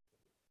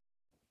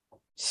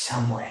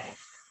 Some way.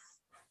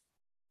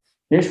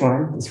 Here's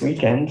one this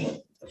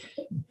weekend.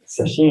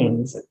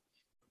 Sesshin's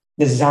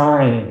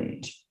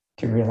designed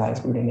to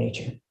realize Buddha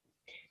nature.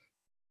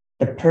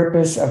 The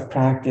purpose of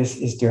practice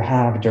is to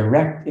have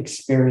direct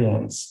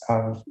experience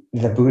of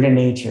the Buddha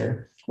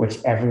nature,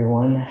 which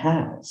everyone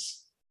has.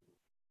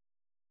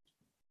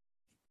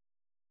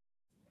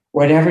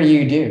 Whatever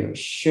you do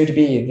should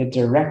be the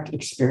direct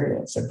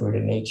experience of Buddha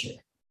nature.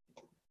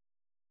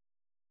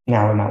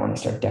 Now we might want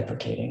to start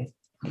deprecating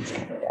these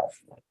kind of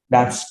stuff.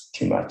 That's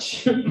too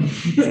much,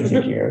 says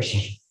Yuki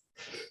Roshi.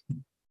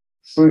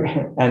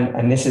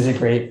 And this is a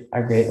great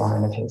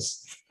line of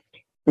his.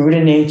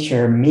 Buddha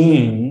nature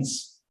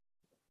means,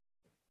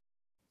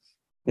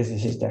 this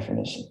is his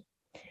definition.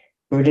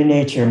 Buddha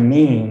nature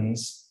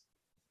means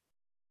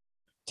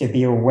to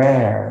be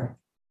aware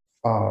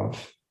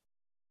of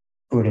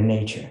Buddha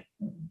nature.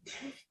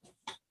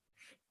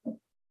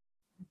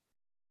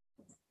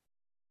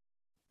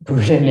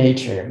 Buddha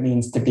nature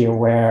means to be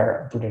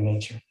aware of Buddha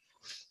nature.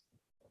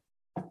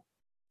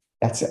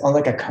 That's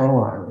like a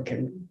koan we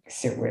can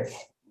sit with.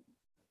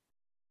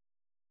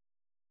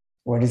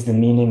 What is the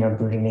meaning of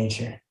Buddha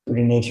nature?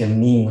 Buddha nature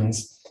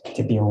means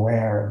to be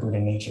aware of Buddha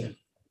nature.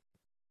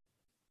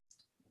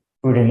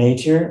 Buddha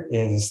nature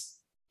is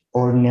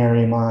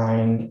ordinary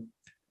mind,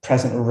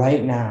 present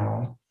right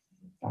now,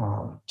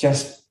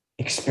 just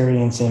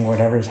experiencing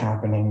whatever's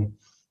happening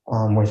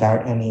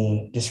without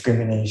any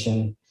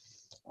discrimination,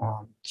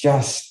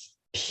 just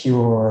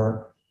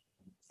pure,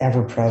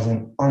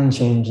 ever-present,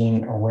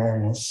 unchanging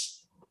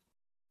awareness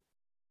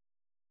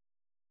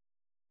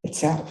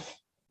itself.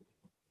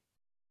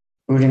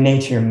 Buddha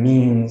nature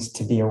means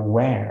to be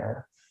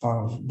aware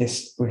of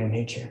this Buddha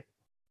nature.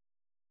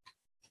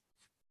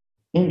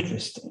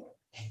 Interesting.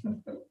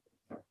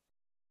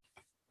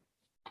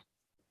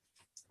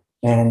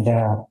 And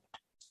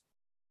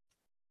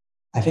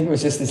I think it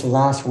was just this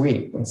last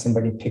week when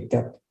somebody picked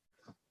up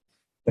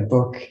the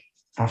book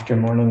after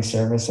morning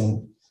service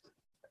and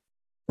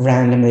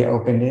randomly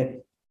opened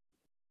it.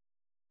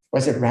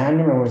 Was it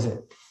random or was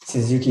it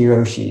Suzuki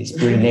Roshi's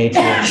Buddha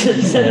nature?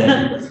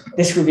 So,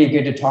 this would be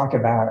good to talk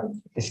about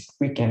this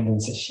weekend in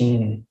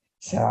Sesshin.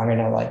 So I'm going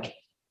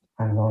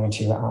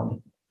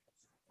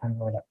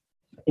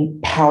to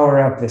power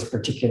up this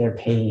particular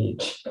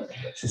page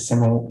so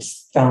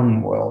someone's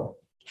thumb will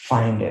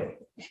find it.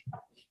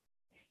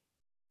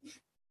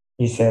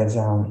 He says,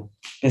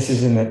 this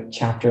is in the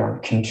chapter on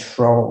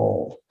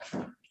control,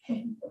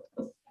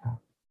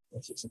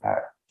 which is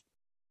about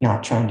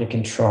not trying to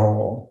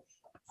control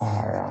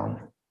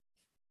our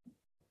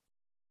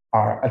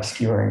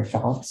obscuring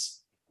thoughts.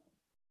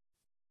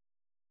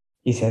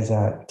 He says,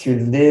 to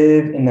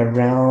live in the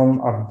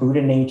realm of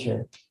Buddha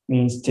nature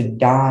means to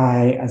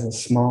die as a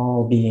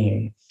small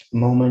being,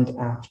 moment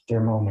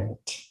after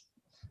moment.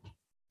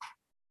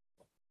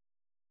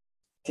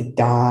 To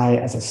die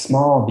as a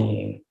small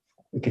being,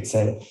 we could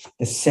say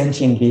the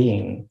sentient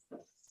being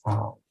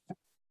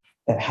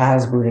that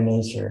has Buddha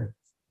nature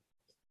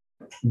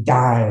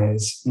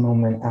dies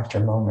moment after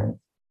moment.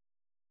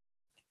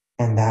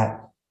 And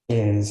that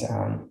is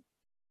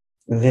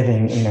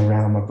living in the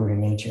realm of Buddha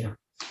nature.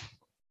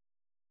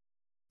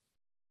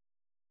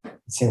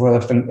 Say, well,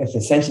 if the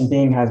sentient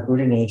being has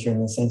Buddha nature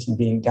and the sentient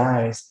being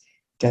dies,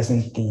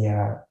 wouldn't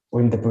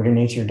the Buddha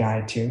nature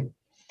die too?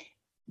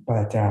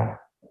 But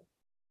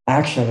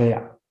actually,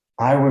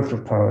 I would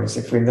propose,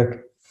 if we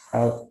look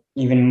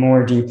even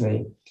more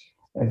deeply,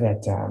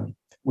 that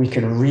we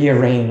could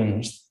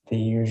rearrange the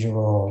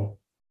usual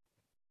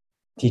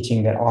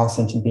teaching that all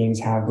sentient beings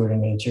have Buddha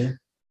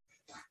nature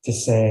to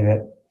say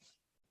that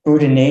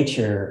Buddha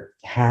nature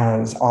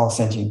has all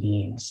sentient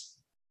beings.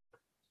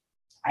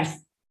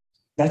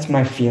 That's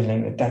my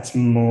feeling, that's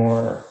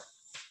more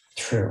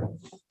true.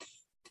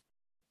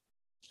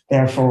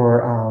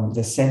 Therefore,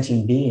 the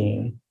sentient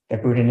being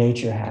that Buddha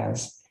nature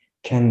has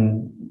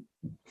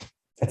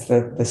that's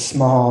the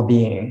small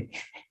being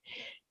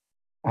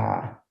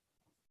that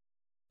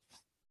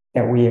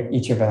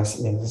each of us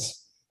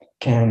is,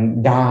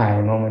 can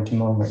die moment to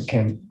moment,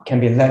 can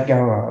be let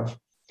go of,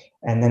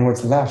 and then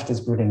what's left is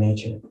Buddha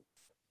nature.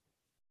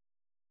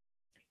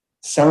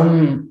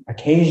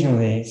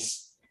 Occasionally,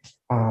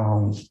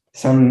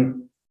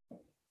 some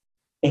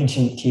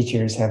ancient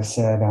teachers have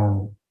said,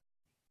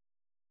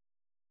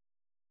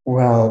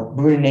 well,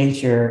 Buddha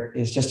nature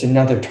is just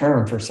another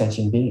term for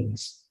sentient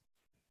beings,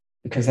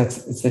 because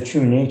it's the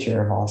true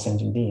nature of all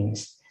sentient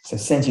beings. So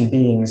sentient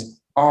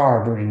beings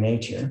are Buddha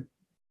nature.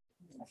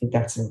 I think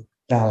that's a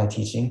valid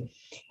teaching.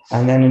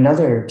 And then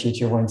another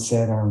teacher once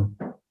said,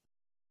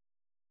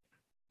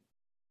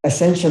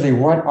 essentially,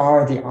 what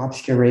are the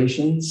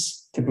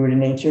obscurations to Buddha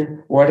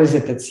nature? What is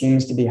it that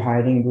seems to be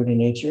hiding Buddha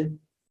nature?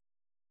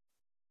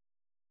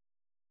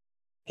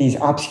 These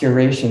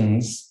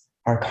obscurations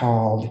are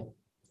called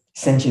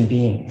sentient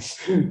beings.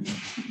 It's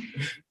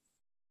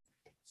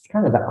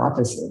kind of the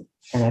opposite.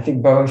 And I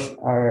think both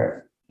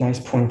are nice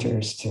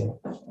pointers to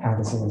how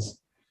this is.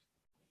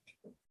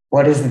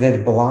 What is it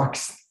that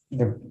blocks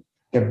the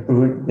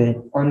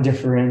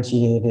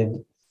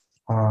undifferentiated,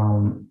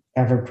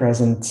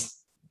 ever-present,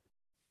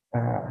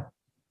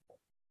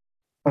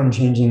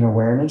 unchanging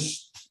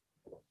awareness?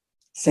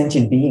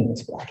 Sentient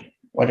beings block it.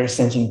 What are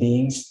sentient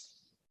beings?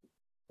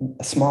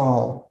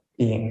 Small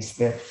beings,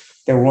 the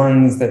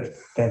ones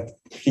that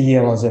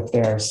feel as if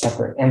they're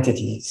separate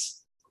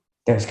entities.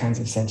 Those kinds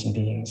of sentient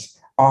beings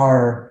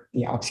are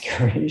the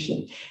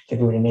obscuration to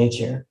Buddha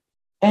nature,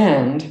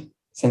 and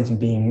sentient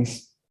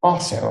beings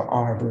also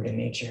are Buddha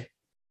nature.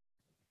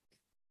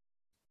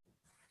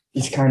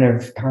 These kind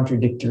of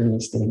contradictory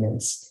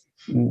statements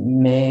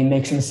may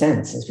make some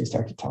sense as we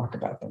start to talk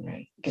about them,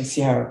 right? You can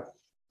see how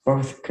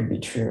both could be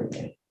true,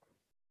 right?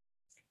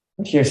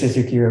 Here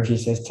Suzuki Roshi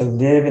says, to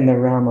live in the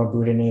realm of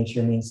Buddha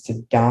nature means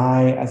to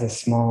die as a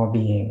small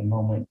being,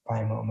 moment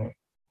by moment.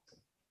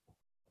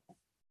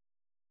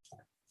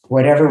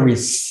 Whatever we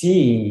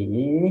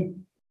see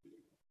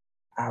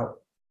out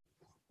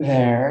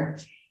there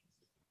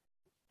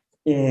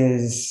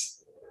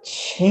is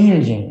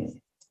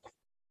changing,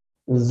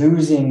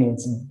 losing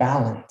its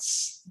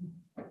balance.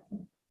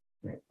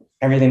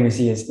 Everything we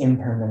see is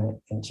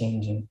impermanent and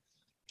changing,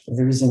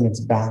 losing its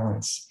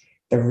balance.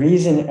 The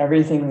reason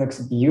everything looks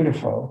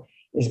beautiful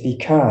is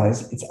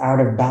because it's out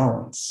of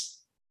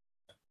balance,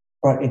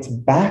 but its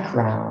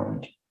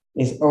background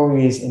is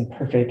always in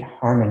perfect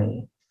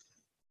harmony.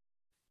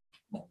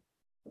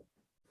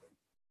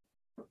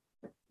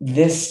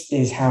 This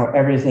is how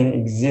everything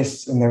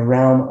exists in the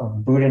realm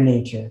of Buddha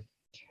nature,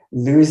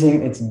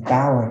 losing its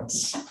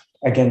balance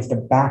against the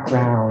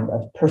background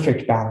of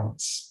perfect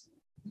balance.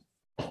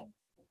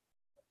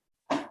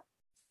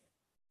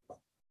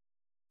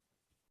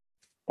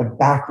 The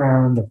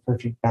background of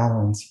perfect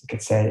balance, you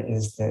could say,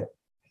 is the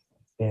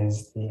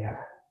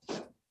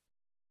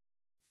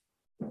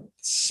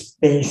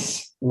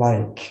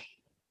space-like,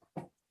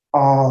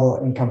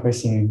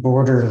 all-encompassing,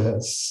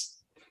 borderless,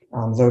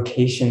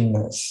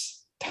 locationless,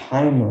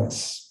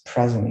 timeless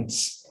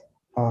presence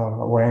of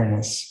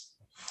awareness,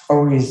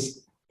 always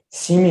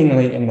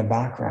seemingly in the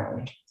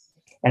background.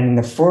 And in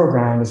the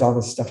foreground is all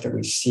the stuff that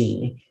we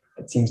see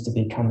that seems to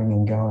be coming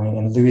and going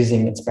and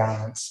losing its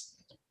balance.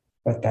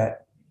 But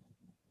that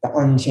the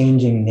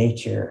unchanging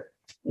nature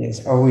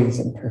is always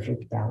in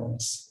perfect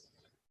balance.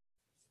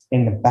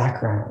 In the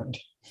background,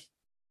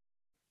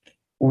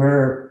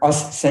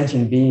 us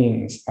sentient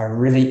beings are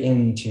really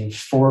into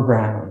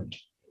foreground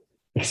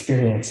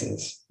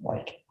experiences,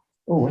 like,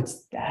 oh,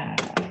 what's that?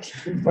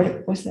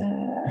 What's that?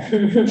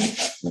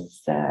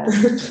 What's that?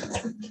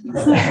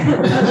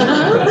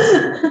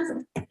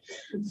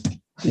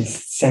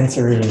 These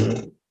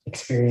sensory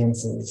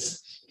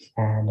experiences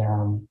and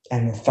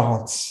the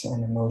thoughts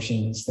and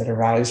emotions that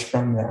arise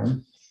from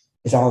them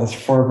is all this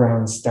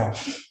foreground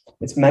stuff.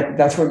 That's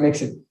what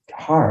makes it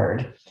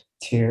hard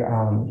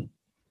to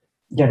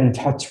get in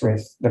touch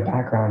with the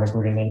background of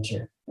Buddha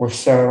nature. We're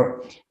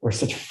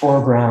such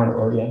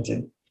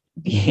foreground-oriented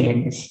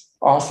beings.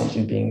 All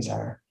sentient beings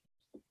are.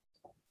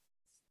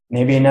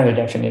 Maybe another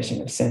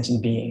definition of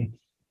sentient being.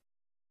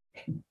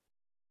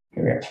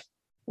 Here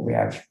we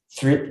have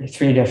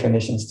three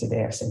definitions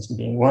today of sentient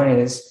being. One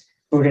is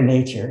Buddha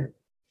nature.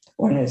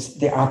 One is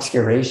the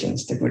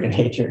obscurations to Buddha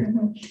nature.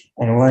 Mm-hmm.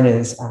 And one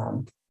is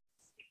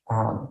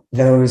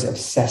those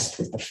obsessed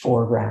with the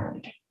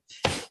foreground.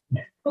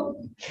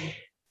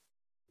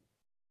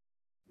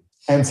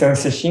 And so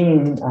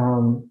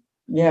sesshin,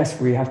 yes,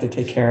 we have to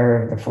take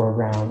care of the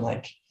foreground,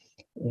 like,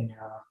 when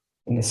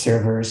the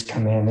servers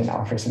come in and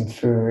offer some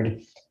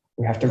food,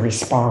 we have to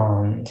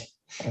respond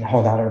and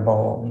hold out our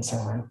bowl and so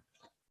on.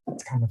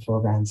 That's kind of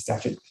foreground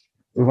stuff.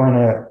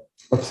 We're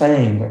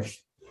playing with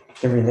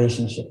the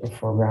relationship of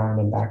foreground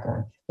and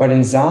background. But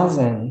in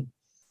Zazen,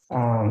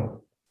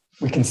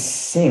 we can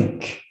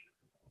sink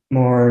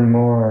more and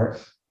more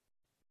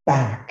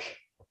back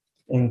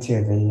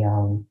into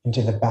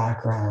the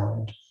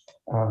background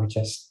of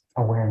just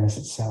awareness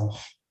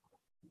itself.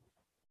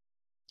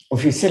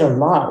 If we sit a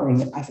lot,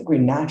 I think we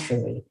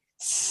naturally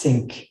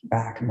sink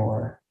back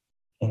more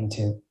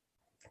into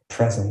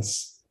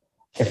presence.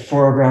 The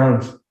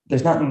foreground,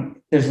 there's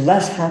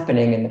less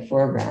happening in the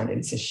foreground in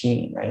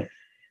sesshin, right?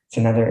 It's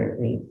another,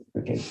 we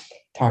could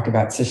talk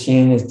about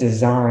sesshin is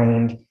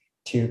designed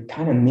to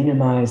kind of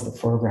minimize the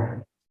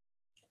foreground.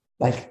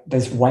 Like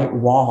this white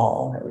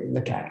wall that we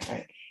look at,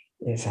 right,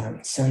 is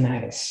so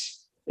nice.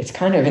 It's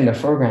kind of in the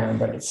foreground,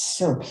 but it's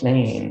so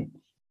plain.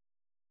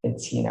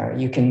 It's,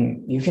 you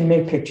can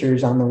make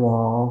pictures on the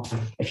wall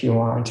if you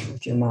want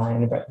with your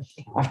mind, but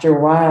after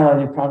a while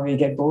you probably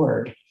get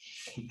bored.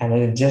 And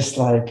it's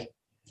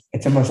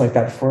almost like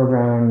that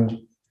foreground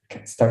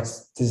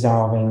starts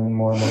dissolving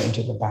more and more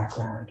into the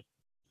background.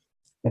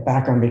 The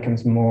background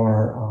becomes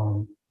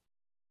more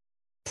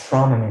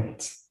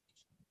prominent,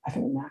 I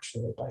think,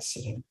 naturally by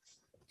sitting.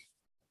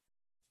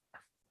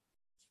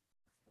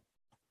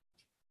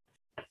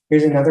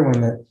 Here's another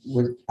one that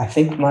I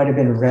think might have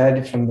been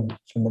read from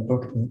the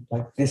book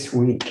like this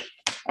week,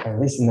 or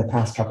at least in the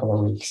past couple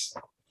of weeks.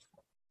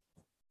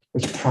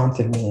 which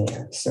prompted me,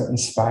 so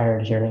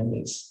inspired hearing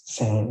these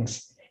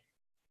sayings,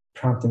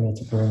 prompted me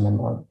to bring them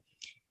up.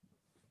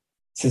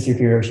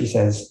 Suzuki Roshi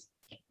says,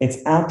 it's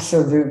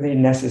absolutely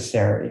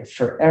necessary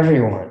for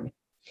everyone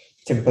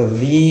to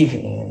believe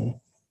in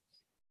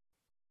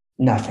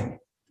nothing.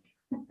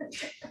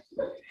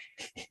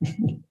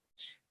 It's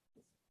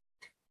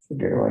a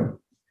good one.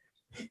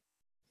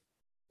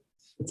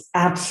 It's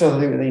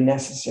absolutely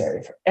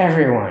necessary for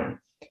everyone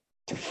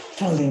to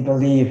fully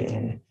believe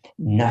in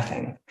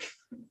nothing.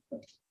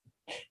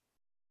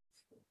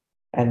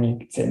 And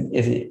you said,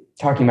 is he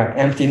talking about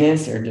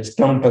emptiness or just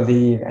don't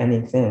believe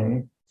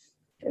anything?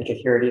 I could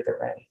hear it either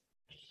way.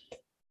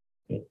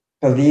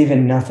 Believe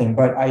in nothing,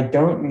 but I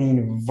don't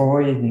mean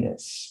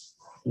voidness,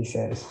 he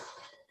says.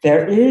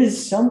 There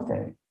is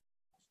something,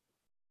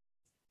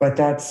 but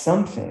that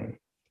something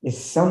is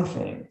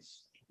something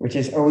which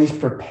is always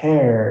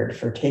prepared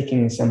for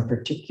taking some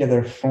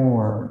particular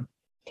form,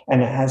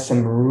 and it has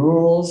some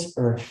rules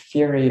or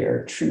theory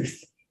or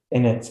truth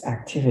in its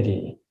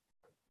activity.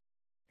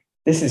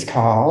 This is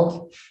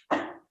called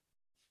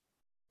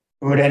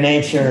Buddha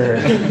nature,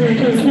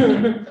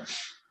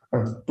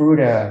 or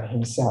Buddha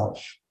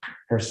himself,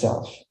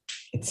 herself,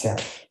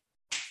 itself,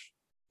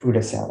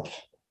 Buddha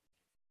self.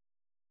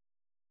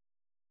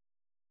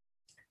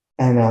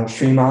 And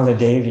Srimala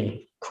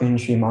Devi, Queen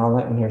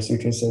Srimala in her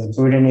sutra says,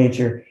 Buddha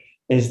nature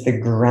is the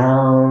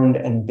ground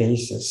and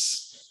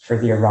basis for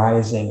the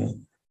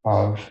arising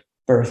of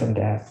birth and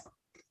death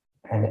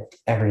and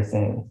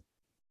everything.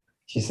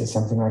 She says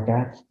something like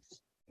that.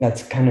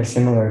 That's kind of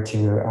similar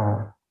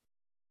to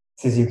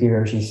Suzuki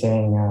Roshi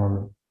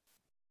saying,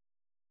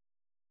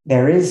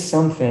 there is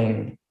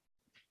something,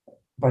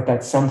 but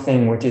that's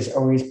something which is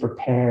always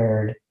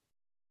prepared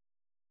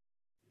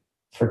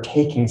for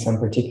taking some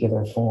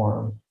particular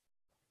form,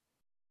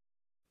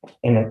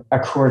 and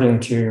according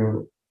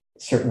to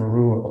certain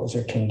rules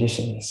or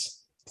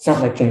conditions. It's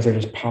not like things are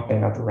just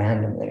popping up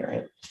randomly,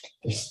 right?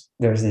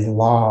 There's these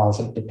laws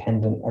of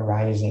dependent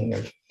arising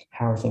of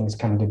how things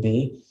come to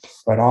be,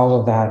 but all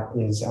of that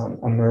is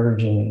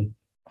emerging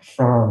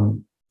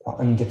from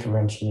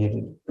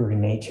undifferentiated Buddha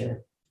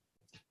nature,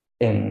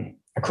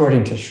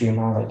 according to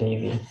Srimala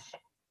Devi.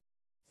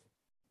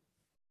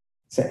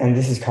 So, and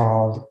this is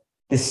called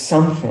this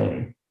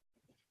something.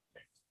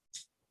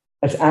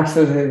 It's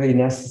absolutely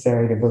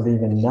necessary to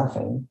believe in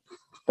nothing,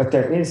 but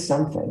there is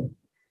something,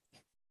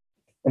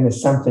 and the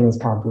something is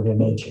called Buddha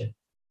nature.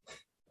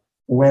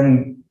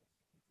 When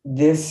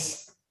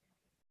this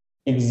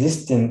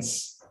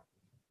existence,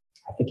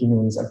 I think he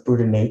means of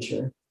Buddha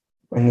nature,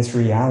 when this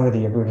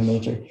reality of Buddha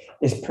nature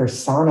is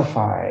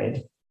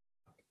personified,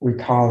 we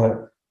call it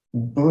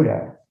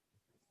Buddha.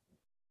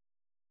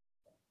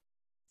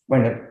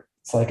 When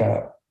it's like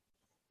a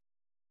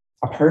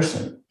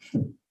person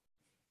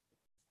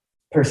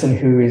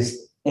who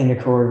is in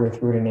accord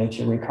with Buddha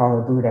nature, we call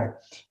it Buddha.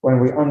 When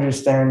we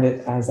understand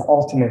it as the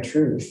ultimate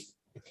truth,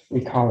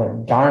 we call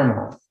it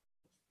Dharma,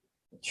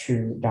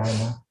 true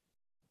Dharma.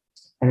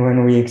 And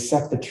when we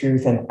accept the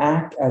truth and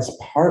act as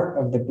part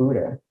of the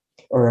Buddha,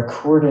 or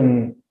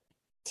according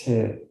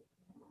to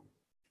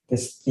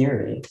this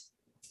theory,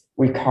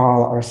 we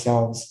call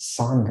ourselves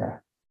Sangha,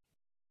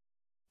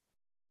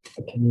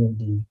 a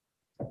community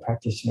of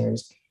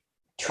practitioners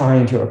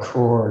trying to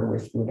accord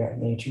with Buddha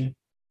nature.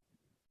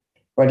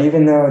 But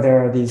even though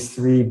there are these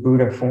three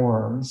Buddha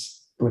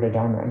forms, Buddha,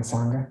 Dharma, and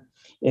Sangha,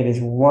 it is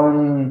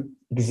one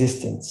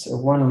existence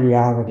or one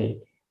reality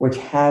which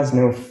has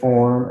no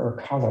form or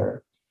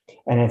color,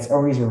 and it's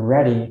always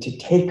ready to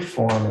take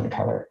form and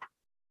color.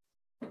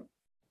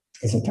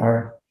 Isn't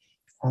our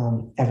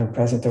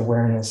ever-present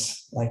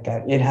awareness like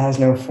that? It has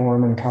no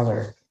form and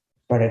color,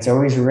 but it's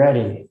always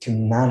ready to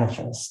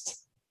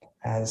manifest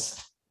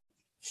as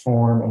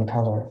form and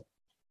color.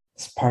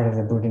 It's part of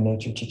the Buddha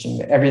nature teaching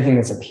that everything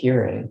that's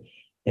appearing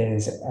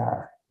is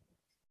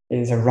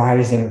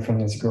arising from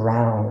this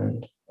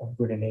ground of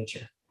Buddha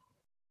nature.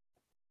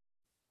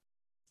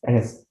 And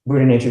it's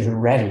Buddha nature is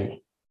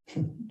ready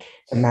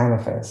to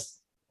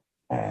manifest,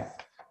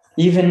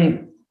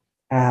 even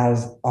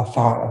as a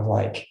thought of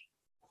like,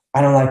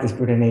 I don't like this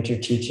Buddha nature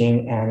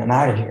teaching and I'm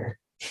out of here.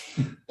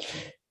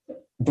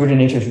 Buddha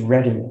nature is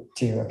ready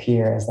to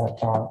appear as that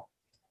thought.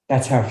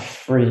 That's how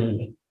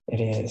free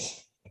it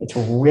is. It's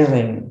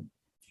willing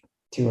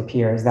to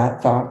appear as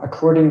that thought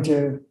according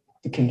to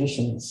the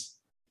conditions,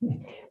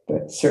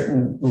 but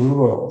certain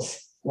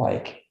rules,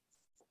 like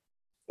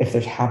if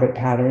there's habit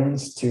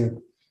patterns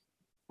to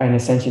an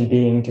ascension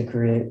being to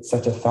create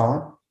such a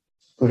thought,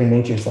 Buddha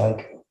nature's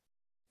like,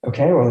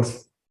 okay, well,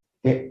 let's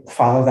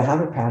follow the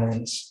habit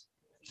patterns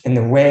in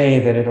the way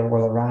that it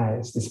will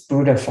arise. This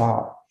Buddha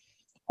thought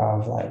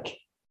of like,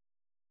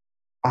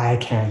 I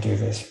can't do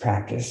this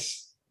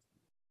practice.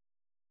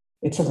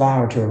 It's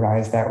allowed to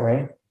arise that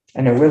way,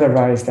 and it will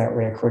arise that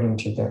way according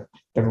to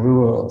the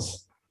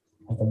rules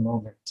of the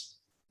moment.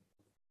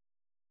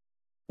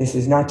 This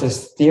is not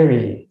just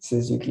theory,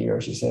 Suzuki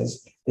Roshi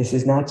says. This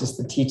is not just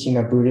the teaching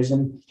of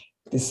Buddhism.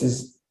 This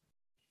is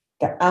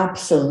the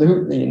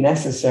absolutely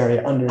necessary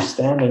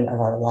understanding of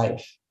our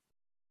life.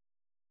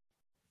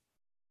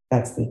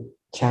 That's the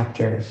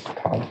chapter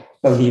called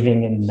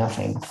Believing in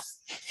Nothing.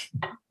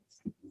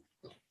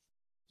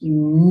 You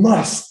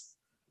must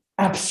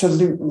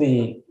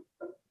absolutely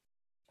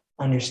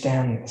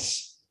understand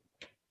this.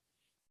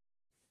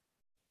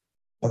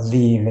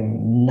 Believe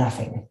in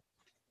nothing.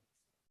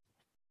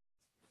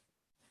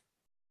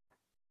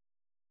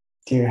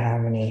 Do you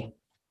have any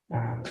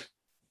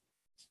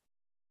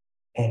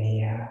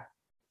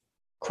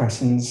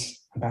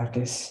questions about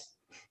this?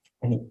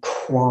 Any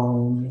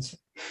qualms,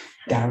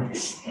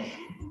 doubts?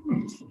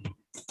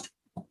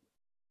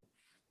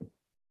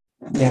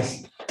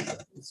 Yes.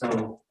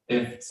 So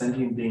if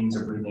sentient beings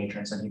are Buddha nature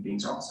and sentient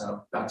beings are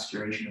also the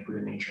obscuration of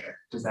Buddha nature,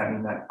 does that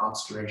mean that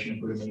obscuration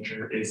of Buddha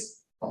nature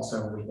is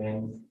also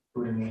within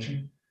Buddha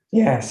nature?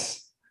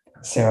 Yes.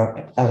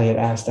 So Elliot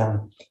asked,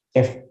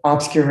 if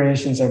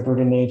obscurations are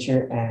Buddha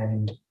nature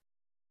and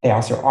they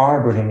also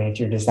are Buddha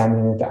nature, does that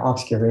mean that the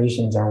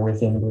obscurations are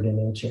within Buddha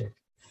nature?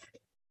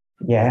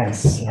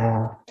 Yes,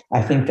 yeah.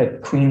 I think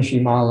that Queen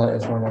Shimala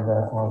is one of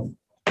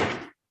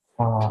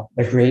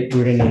the great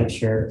Buddha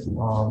nature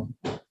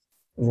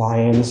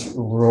lions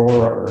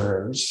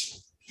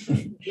roarers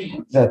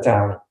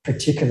that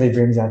particularly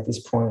brings out this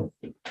point.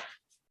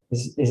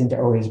 This isn't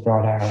always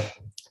brought out.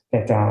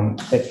 That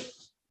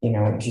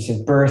she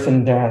says birth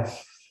and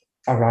death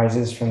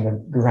arises from the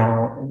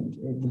ground,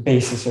 the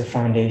basis or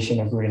foundation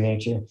of Buddha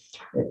nature.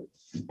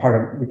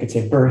 We could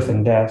say birth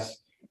and death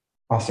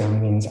also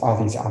means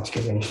all these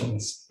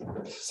obscurations.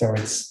 So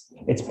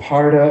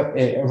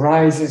it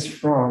arises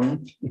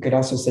from, you could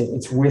also say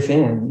it's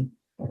within.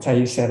 That's how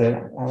you said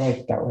it. I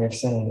like that way of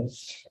saying it.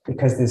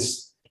 Because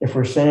if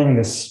we're saying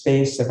the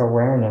space of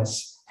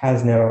awareness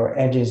has no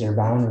edges or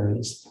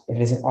boundaries,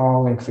 it is an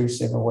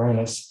all-inclusive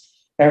awareness.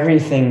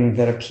 Everything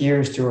that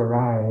appears to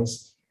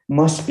arise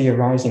must be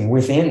arising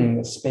within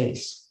the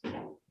space.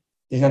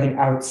 There's nothing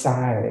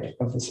outside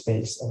of the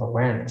space of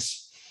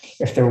awareness.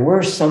 If there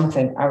were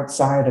something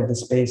outside of the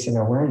space in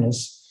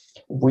awareness,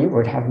 we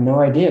would have no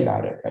idea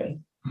about it, right?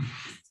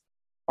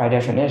 By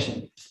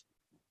definition.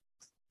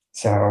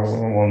 So,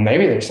 well,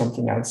 maybe there's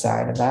something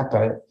outside of that,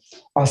 but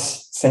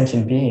us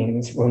sentient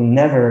beings will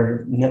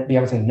never be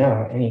able to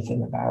know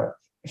anything about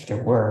if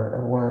there were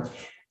or weren't.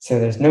 So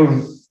there's no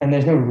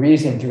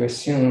reason to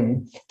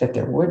assume that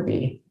there would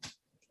be.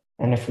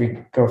 And if we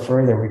go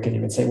further, we could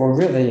even say, well,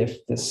 really,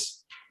 if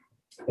this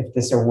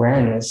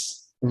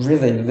awareness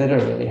really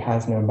literally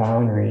has no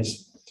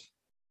boundaries,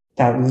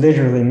 that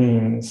literally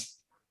means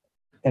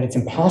that it's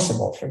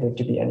impossible for there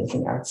to be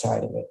anything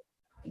outside of it.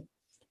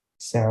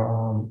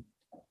 So,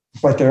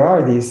 but there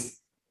are these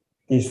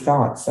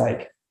thoughts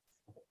like,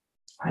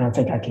 I don't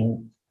think I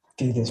can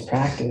do this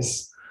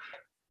practice.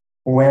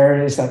 Where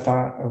does that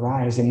thought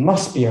arise? It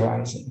must be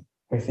arising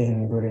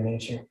within Buddha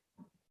nature.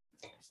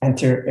 And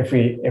if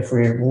we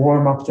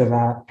warm up to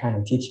that kind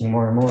of teaching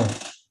more and more,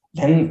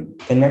 then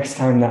the next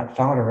time that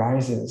thought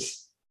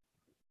arises,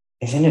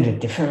 isn't it a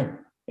different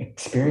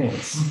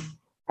experience?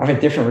 I have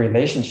a different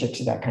relationship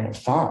to that kind of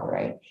thought,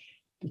 right?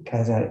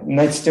 Because it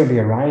might still be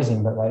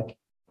arising, but like,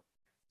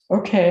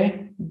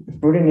 okay,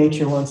 Buddha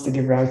nature wants to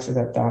give rise to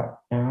that thought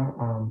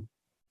now.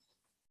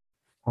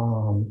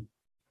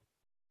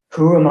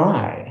 Who am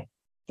I,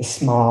 the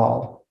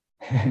small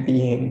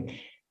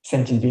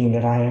sentient being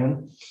that I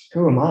am?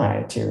 Who am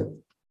I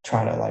to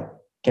try to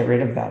get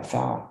rid of that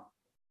thought?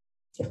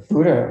 If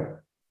Buddha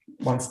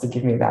wants to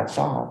give me that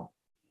thought,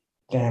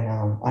 then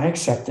I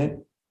accept it.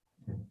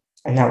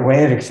 And that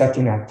way of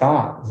accepting that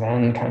thought,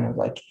 then kind of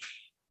like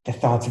the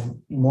thought's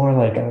more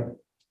like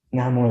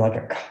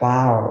a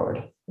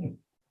cloud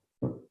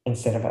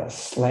instead of a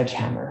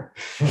sledgehammer.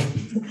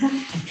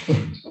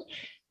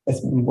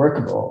 It's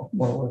more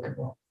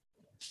workable.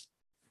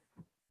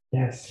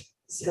 Yes.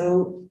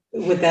 So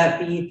would that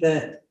be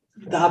the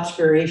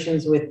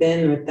obscurations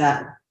within, would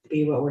that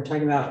be what we're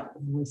talking about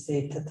when we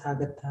say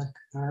Tathagata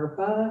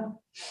Garbha?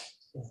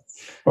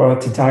 Yes. Well,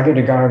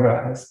 Tathagata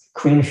Garbha, as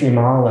Queen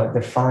Shimala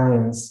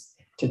defines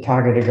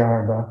Tathagata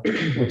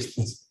Garbha, which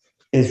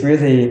is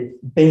really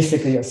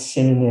basically a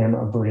synonym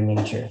of Buddha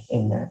nature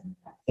in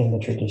the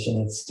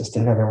tradition. It's just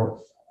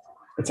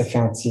it's a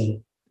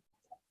fancy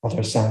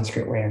other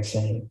Sanskrit way of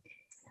saying it.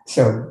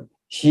 So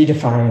she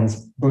defines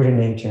Buddha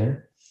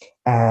nature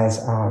as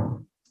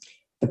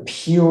the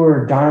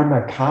pure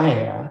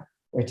Dharmakaya,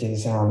 which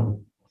is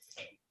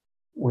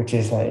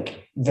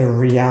like the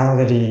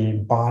reality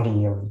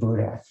body of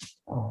Buddha,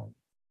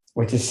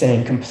 which is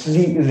saying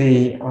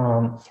completely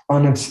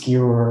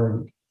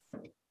unobscured,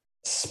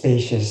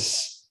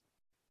 spacious,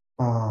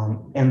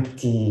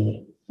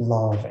 empty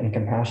love and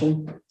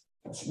compassion.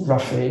 That's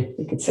roughly,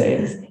 you could say,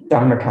 is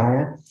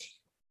Dharmakaya.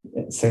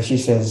 So she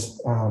says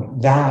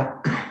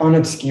that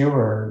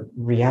unobscured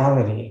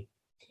reality,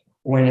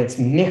 when it's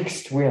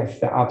mixed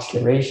with the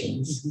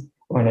obscurations,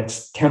 when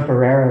it's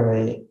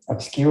temporarily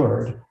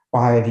obscured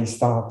by these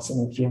thoughts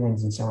and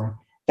feelings and so on,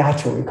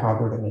 that's what we call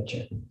Buddha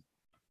nature.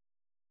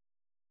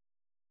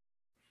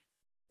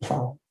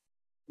 Follow?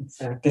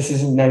 So this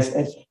is nice.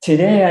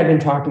 Today I've been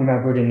talking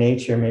about Buddha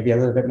nature, maybe a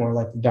little bit more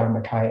like the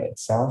Dharmakaya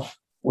itself,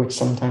 which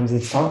sometimes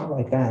it's taught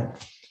like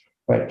that.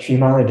 But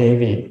Srimala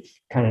Devi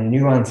kind of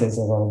nuances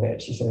a little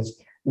bit. She says,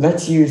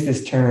 let's use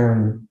this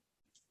term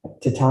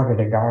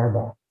Tathagata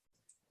Garbha.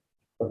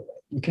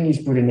 You can use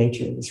Buddha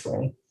nature this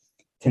way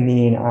to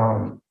mean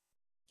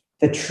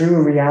the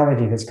true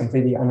reality that's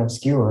completely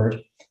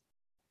unobscured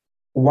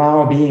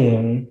while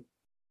being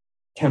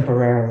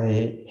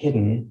temporarily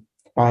hidden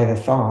by the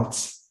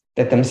thoughts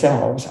that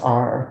themselves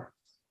are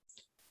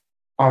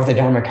the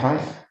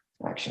Dharmakaya,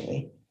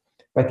 actually.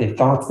 But the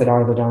thoughts that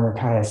are the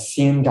Dharmakaya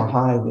seem to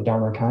hide the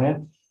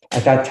Dharmakaya.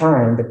 At that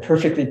time, the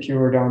perfectly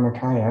pure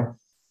Dharmakaya,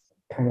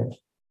 kind of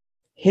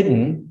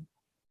hidden,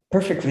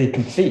 perfectly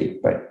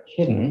complete, but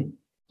hidden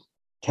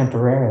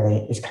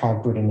temporarily, is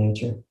called Buddha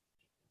nature.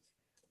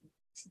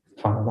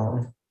 Follow that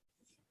one?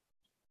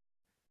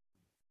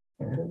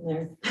 in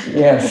there.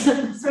 Yes.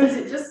 So is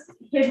it just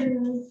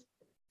hidden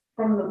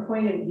from the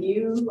point of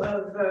view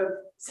of a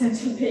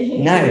sentient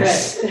being?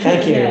 Nice. Right.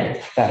 Thank you.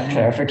 Right. That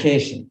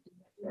clarification.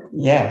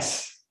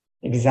 Yes,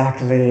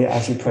 exactly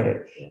as you put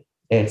it.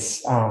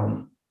 It's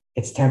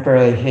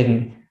temporarily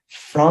hidden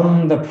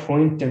from the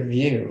point of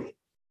view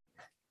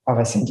of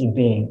a sentient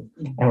being.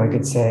 And we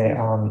could say,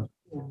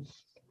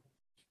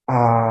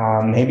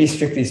 maybe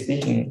strictly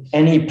speaking,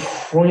 any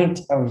point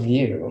of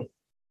view.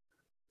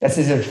 This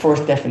is a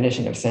fourth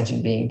definition of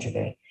sentient being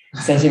today.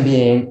 Sentient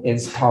being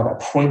is called a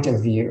point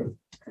of view.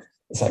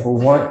 It's like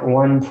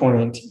one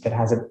point that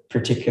has a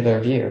particular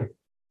view.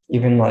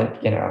 Even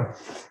like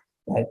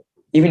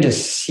even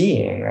just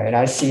seeing, right?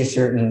 I see a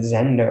certain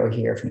zendo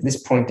here from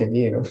this point of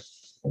view.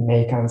 And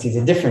Meikon sees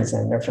a different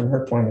zendo from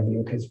her point of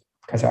view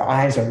because our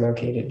eyes are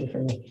located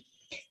differently.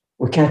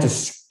 We can't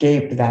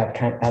escape that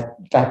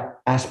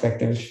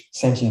aspect of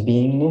sentient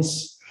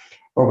beingness,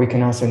 but we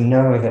can also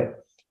know that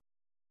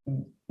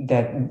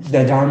the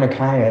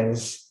Dharmakaya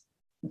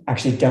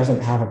actually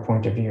doesn't have a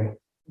point of view.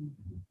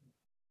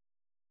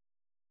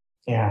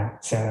 Yeah,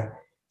 so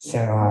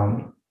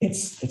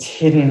it's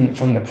hidden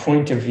from the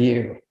point of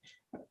view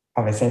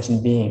of a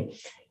sentient being,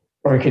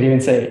 or we could even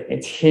say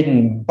it's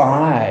hidden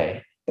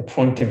by the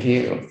point of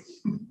view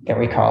that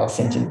we call a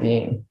sentient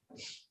being.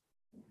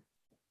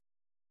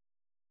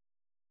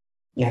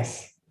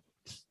 Yes.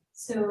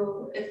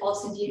 So if all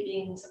sentient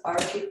beings are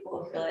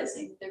capable of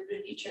realizing their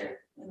Buddha nature,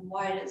 then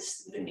why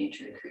does Buddha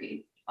nature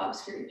create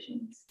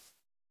obscurations?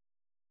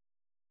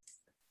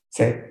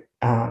 So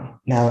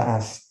now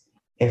ask,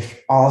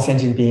 if all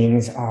sentient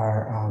beings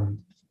are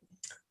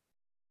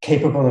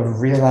capable of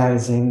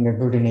realizing their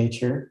Buddha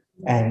nature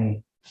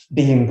and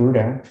being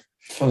Buddha,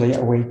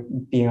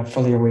 being a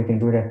fully awakened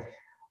Buddha,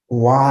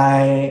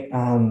 why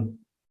are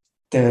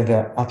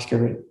there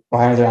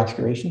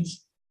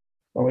obscurations?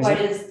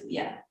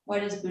 Why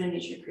does Buddha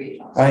nature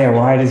create obscurations? Oh yeah,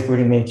 why does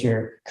Buddha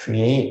nature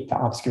create the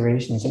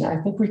obscurations? And I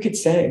think we could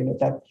say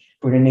that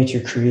Buddha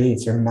nature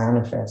creates or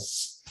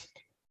manifests,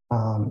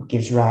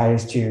 gives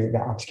rise to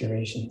the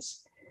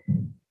obscurations.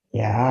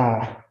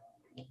 Yeah.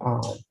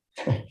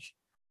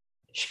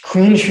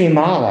 Queen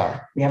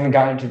Srimala, we haven't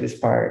gotten to this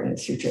part in the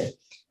sutra,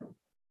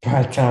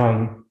 but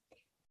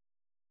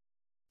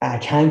I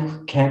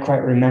can't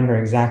quite remember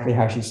exactly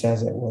how she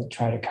says it. We'll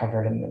try to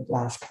cover it in the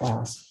last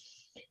class.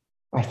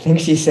 I think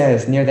she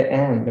says near the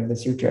end of the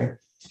sutra,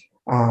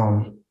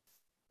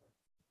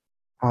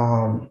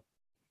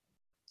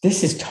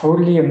 this is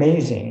totally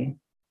amazing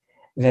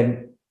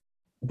that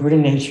Buddha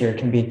nature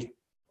can be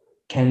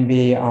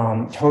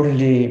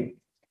totally,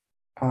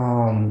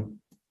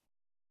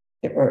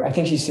 or I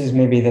think she says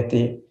maybe that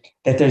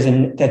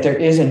there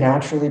is a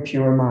naturally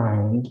pure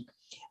mind,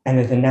 and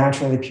that the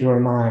naturally pure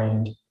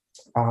mind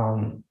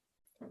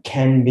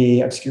can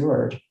be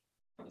obscured.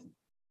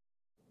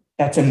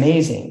 That's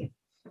amazing,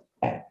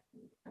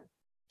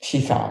 she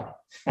thought.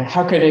 And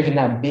how could even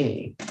that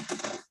be?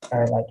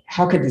 Or like,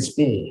 how could this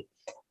be?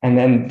 And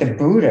then the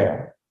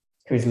Buddha,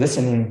 who's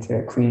listening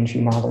to Queen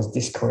Srimala's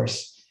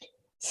discourse,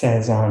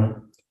 says,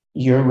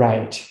 you're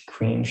right,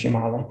 Queen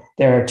Srimala.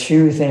 There are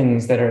two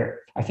things that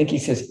are, I think he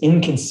says,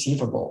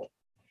 inconceivable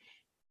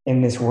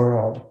in this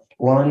world.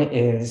 One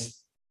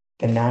is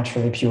the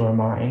naturally pure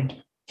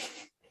mind.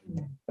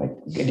 Like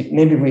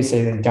maybe we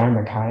say the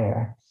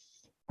Dharmakaya.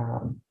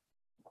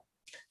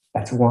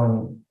 That's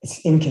one.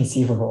 It's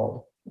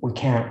inconceivable. We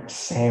can't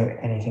say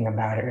anything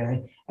about it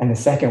really. And the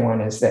second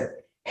one is that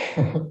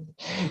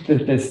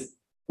that this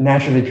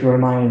naturally pure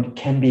mind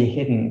can be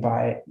hidden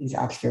by these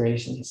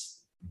obscurations.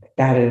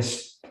 That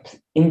is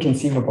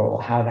inconceivable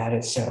how that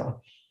is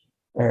so.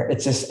 Or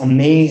it's just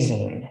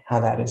amazing how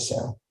that is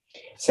so.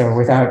 So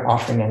without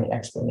offering any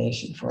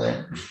explanation for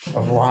it,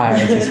 of why,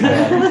 just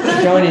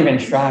don't even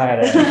try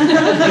to figure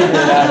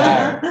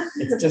that out.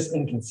 It's just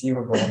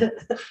inconceivable.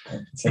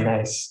 It's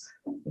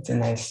a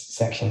nice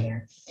section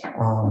there.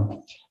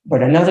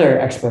 But another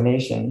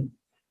explanation,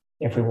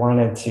 if we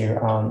wanted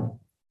to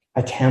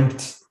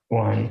attempt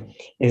one,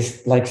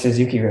 is like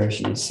Suzuki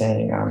Roshi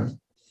saying,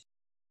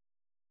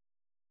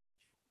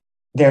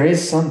 there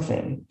is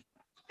something,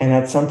 and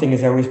that something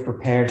is always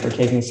prepared for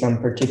taking some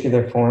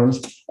particular forms,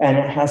 and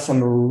it has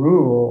some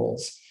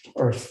rules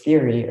or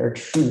theory or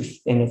truth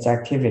in its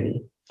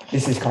activity.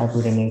 This is called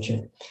Buddha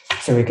nature.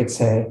 So we could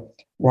say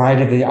why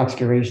did the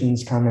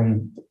obscurations come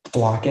and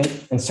block it?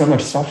 And so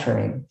much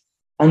suffering,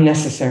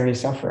 unnecessary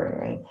suffering,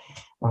 right?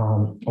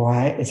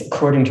 Why? It's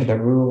according to the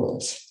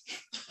rules.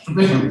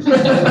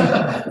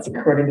 It's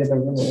according to the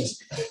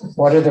rules.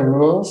 What are the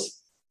rules?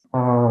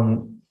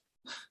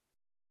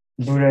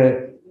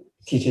 Buddha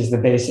teaches the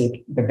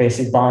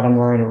basic bottom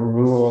line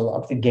rule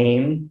of the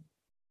game,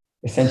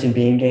 the sentient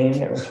being game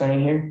that we're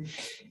playing here.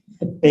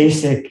 The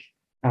basic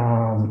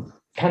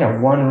kind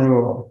of one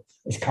rule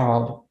is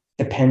called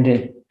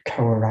dependent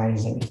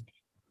co-arising.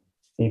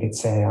 You could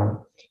say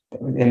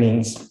that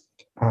means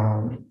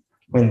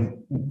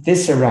when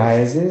this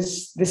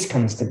arises, this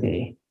comes to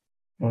be.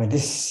 And when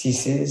this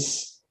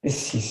ceases, this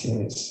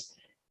ceases.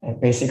 And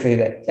basically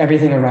that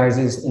everything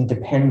arises in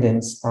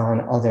dependence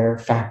on other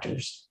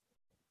factors.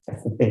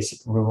 That's the basic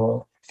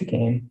rule of the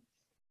game.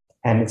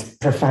 And it's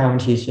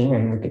profound teaching,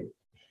 and we could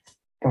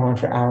go on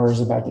for hours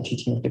about the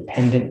teaching of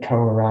dependent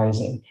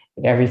co-arising,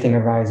 that everything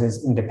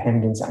arises in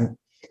dependence on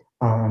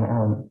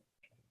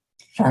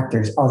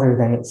factors other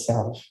than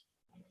itself.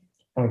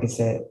 And we could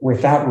say,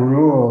 with that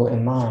rule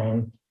in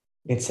mind,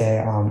 we could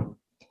say,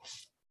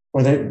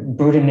 or the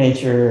Buddha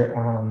nature,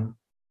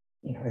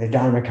 the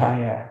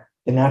Dharmakaya,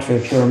 the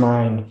naturally pure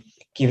mind,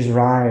 gives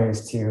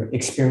rise to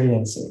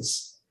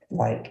experiences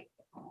like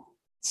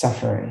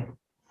suffering.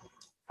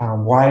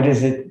 Why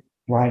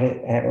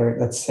or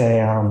let's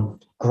say,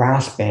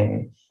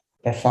 grasping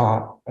the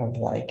thought of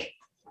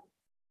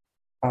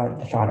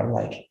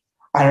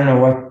I don't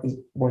know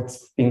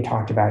what's being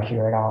talked about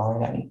here at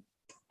all,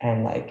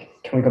 and like,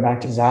 can we go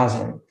back to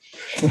Zazen?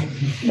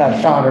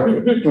 That thought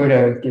of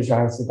Buddha gives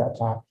rise to that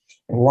thought.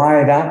 And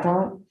why that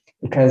thought?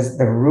 Because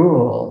the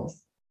rule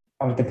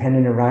of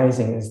dependent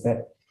arising is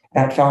that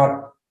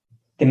thought,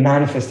 the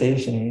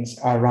manifestations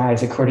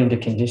arise according to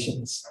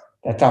conditions.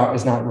 That thought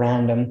is not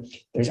random.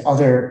 There's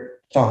other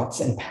thoughts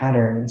and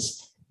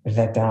patterns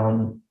that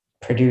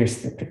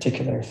produce the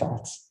particular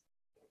thoughts.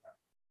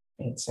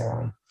 And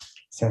so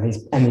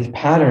these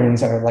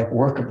patterns are like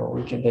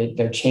workable.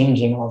 They're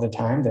changing all the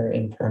time. They're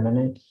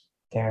impermanent.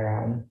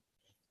 They're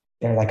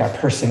like our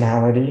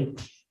personality.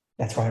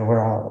 That's why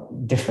we're all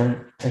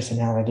different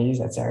personalities.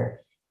 That's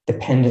our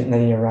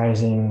dependently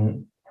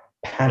arising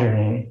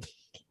patterning,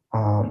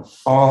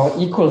 all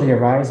equally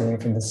arising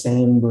from the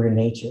same Buddha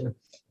nature.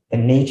 The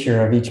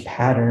nature of each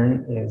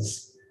pattern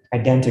is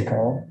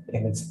identical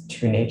in its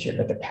true nature,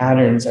 but the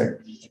patterns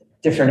are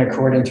different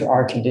according to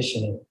our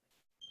conditioning.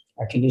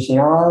 Our conditioning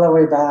all the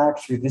way back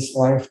through this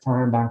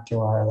lifetime, back to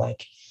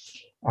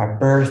our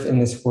birth in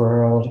this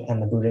world.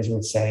 And the Buddhas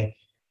would say,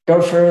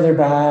 go further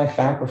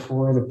back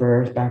before the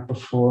birth, back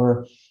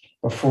before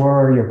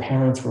your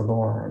parents were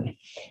born,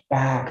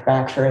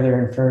 back further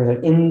and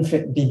further,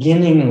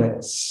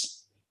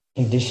 beginningless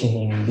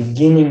conditioning,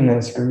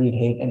 beginningless greed,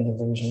 hate, and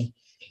delusion,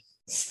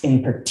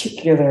 in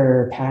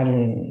particular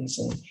patterns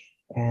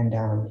and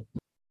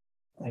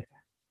like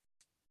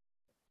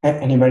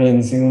that. Anybody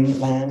in Zoom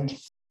land?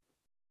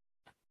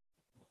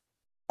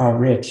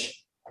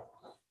 Rich.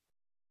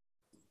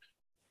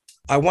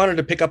 I wanted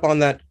to pick up on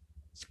that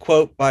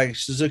quote by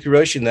Suzuki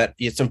Roshi that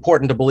it's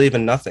important to believe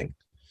in nothing.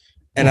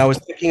 And I was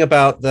thinking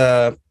about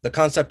the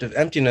concept of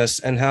emptiness,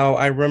 and how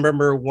I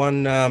remember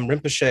one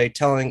Rinpoche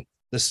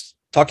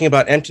talking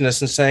about emptiness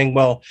and saying,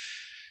 well,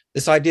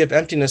 this idea of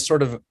emptiness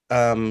sort of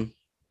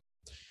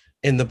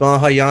in the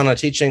Mahayana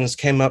teachings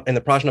came up in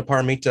the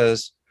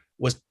Prajnaparamitas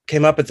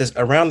came up at this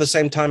around the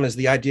same time as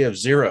the idea of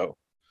zero,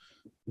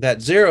 that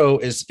zero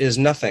is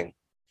nothing,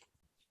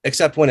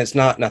 except when it's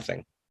not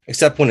nothing,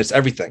 except when it's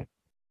everything,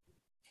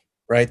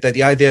 right? That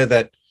the idea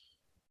that,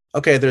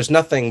 okay, there's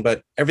nothing,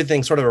 but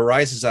everything sort of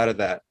arises out of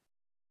that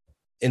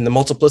in the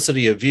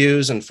multiplicity of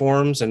views and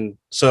forms. And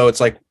so it's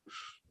like,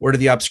 where do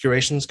the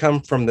obscurations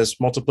come from? This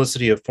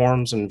multiplicity of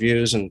forms and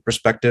views and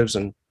perspectives,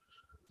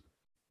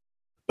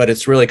 but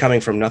it's really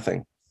coming from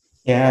nothing.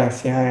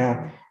 Yes,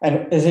 yeah.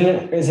 And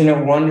isn't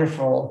it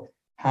wonderful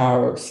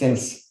how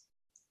since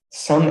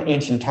some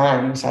ancient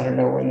times, I don't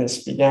know when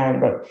this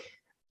began, but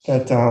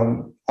that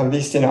at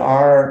least in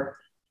our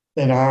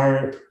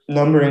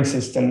numbering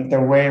system,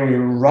 the way we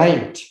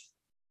write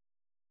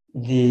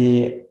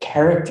the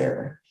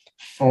character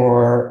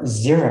for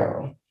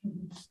zero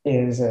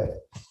is a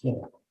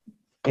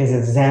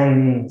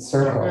Zen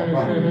circle,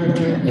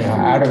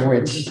 out of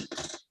which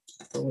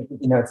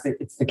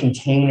it's the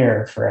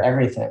container for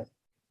everything.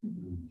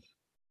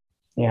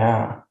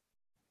 Yeah.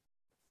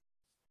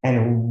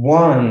 And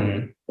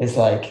one is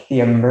like the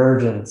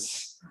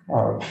emergence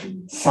of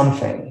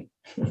something.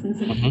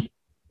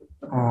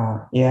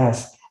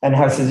 Yes. And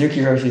how Suzuki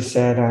Roshi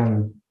said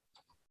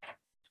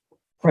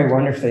quite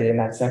wonderfully in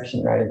that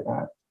section, right?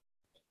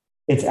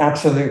 It's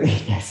absolutely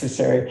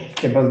necessary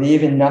to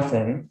believe in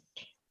nothing,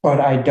 but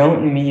I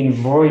don't mean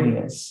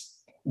voidness.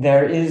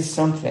 There is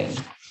something.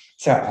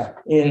 So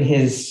in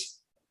his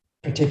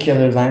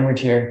particular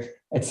language here,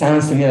 it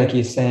sounds to me like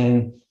he's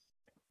saying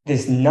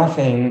this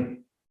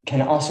nothing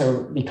can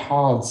also be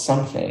called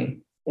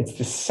something. It's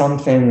the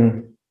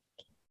something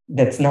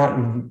it's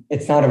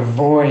not a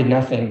void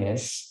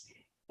nothingness.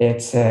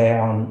 It's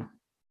a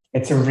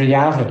It's a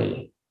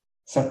reality.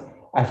 So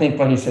I think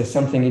when he says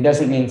something, he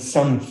doesn't mean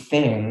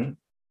something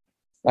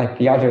like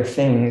the other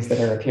things that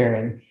are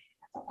appearing.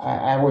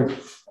 I would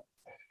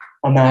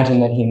imagine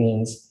that he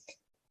means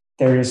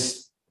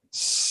there's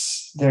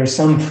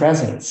some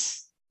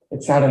presence.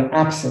 It's not an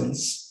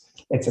absence,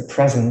 it's a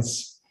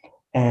presence.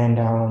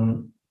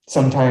 And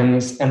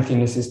sometimes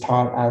emptiness is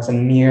taught as a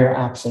mere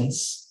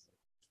absence,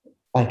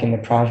 like in the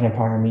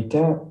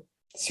Prajnaparamita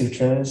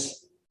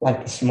sutras,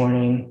 like this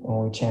morning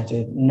when we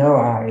chanted no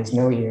eyes,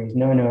 no ears,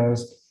 no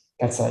nose.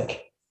 That's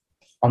like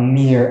a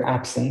mere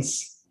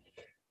absence.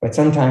 But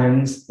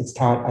sometimes it's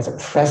taught as a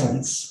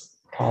presence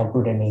called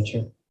Buddha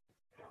nature.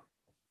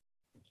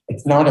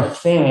 It's not a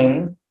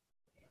thing.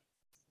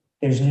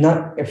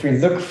 If we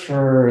look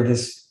for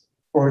this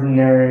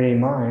ordinary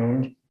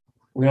mind,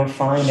 we don't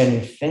find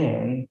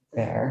anything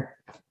there,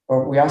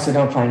 but we also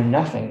don't find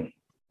nothing,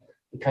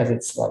 because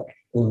it's like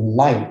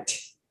light.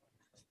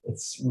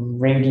 It's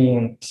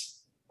radiant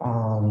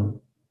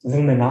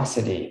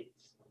luminosity,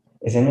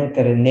 isn't it,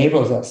 that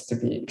enables us to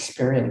be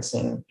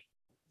experiencing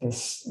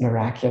this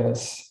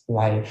miraculous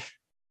life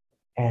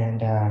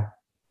and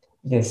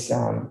this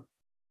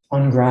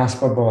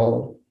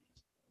ungraspable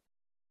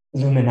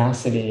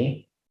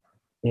luminosity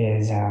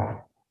is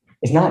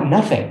not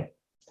nothing,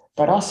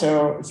 but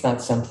also it's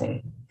not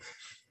something.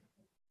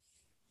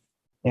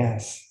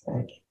 Yes,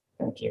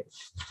 thank you.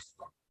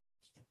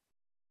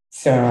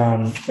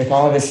 So with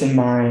all this in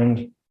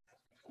mind,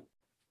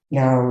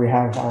 now we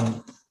have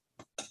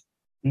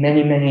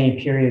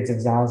many periods of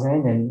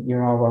Zazen, and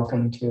you're all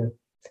welcome to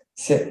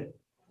sit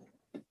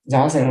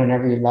Zazen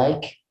whenever you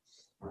like.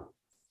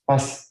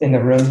 Us in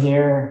the room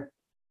here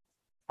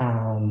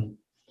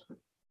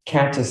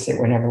can't just sit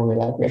whenever we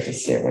like. We have to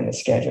sit when the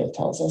schedule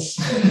tells us.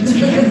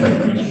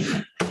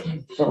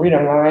 But we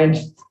don't mind.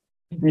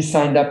 We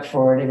signed up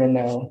for it, even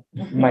though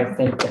you might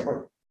think that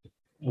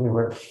we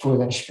were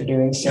foolish for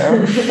doing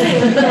so.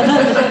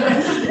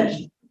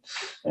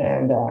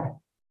 And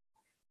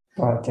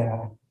but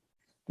the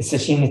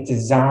sesshin is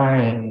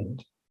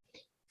designed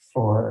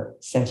for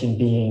sentient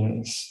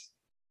beings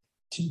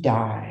to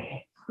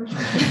die.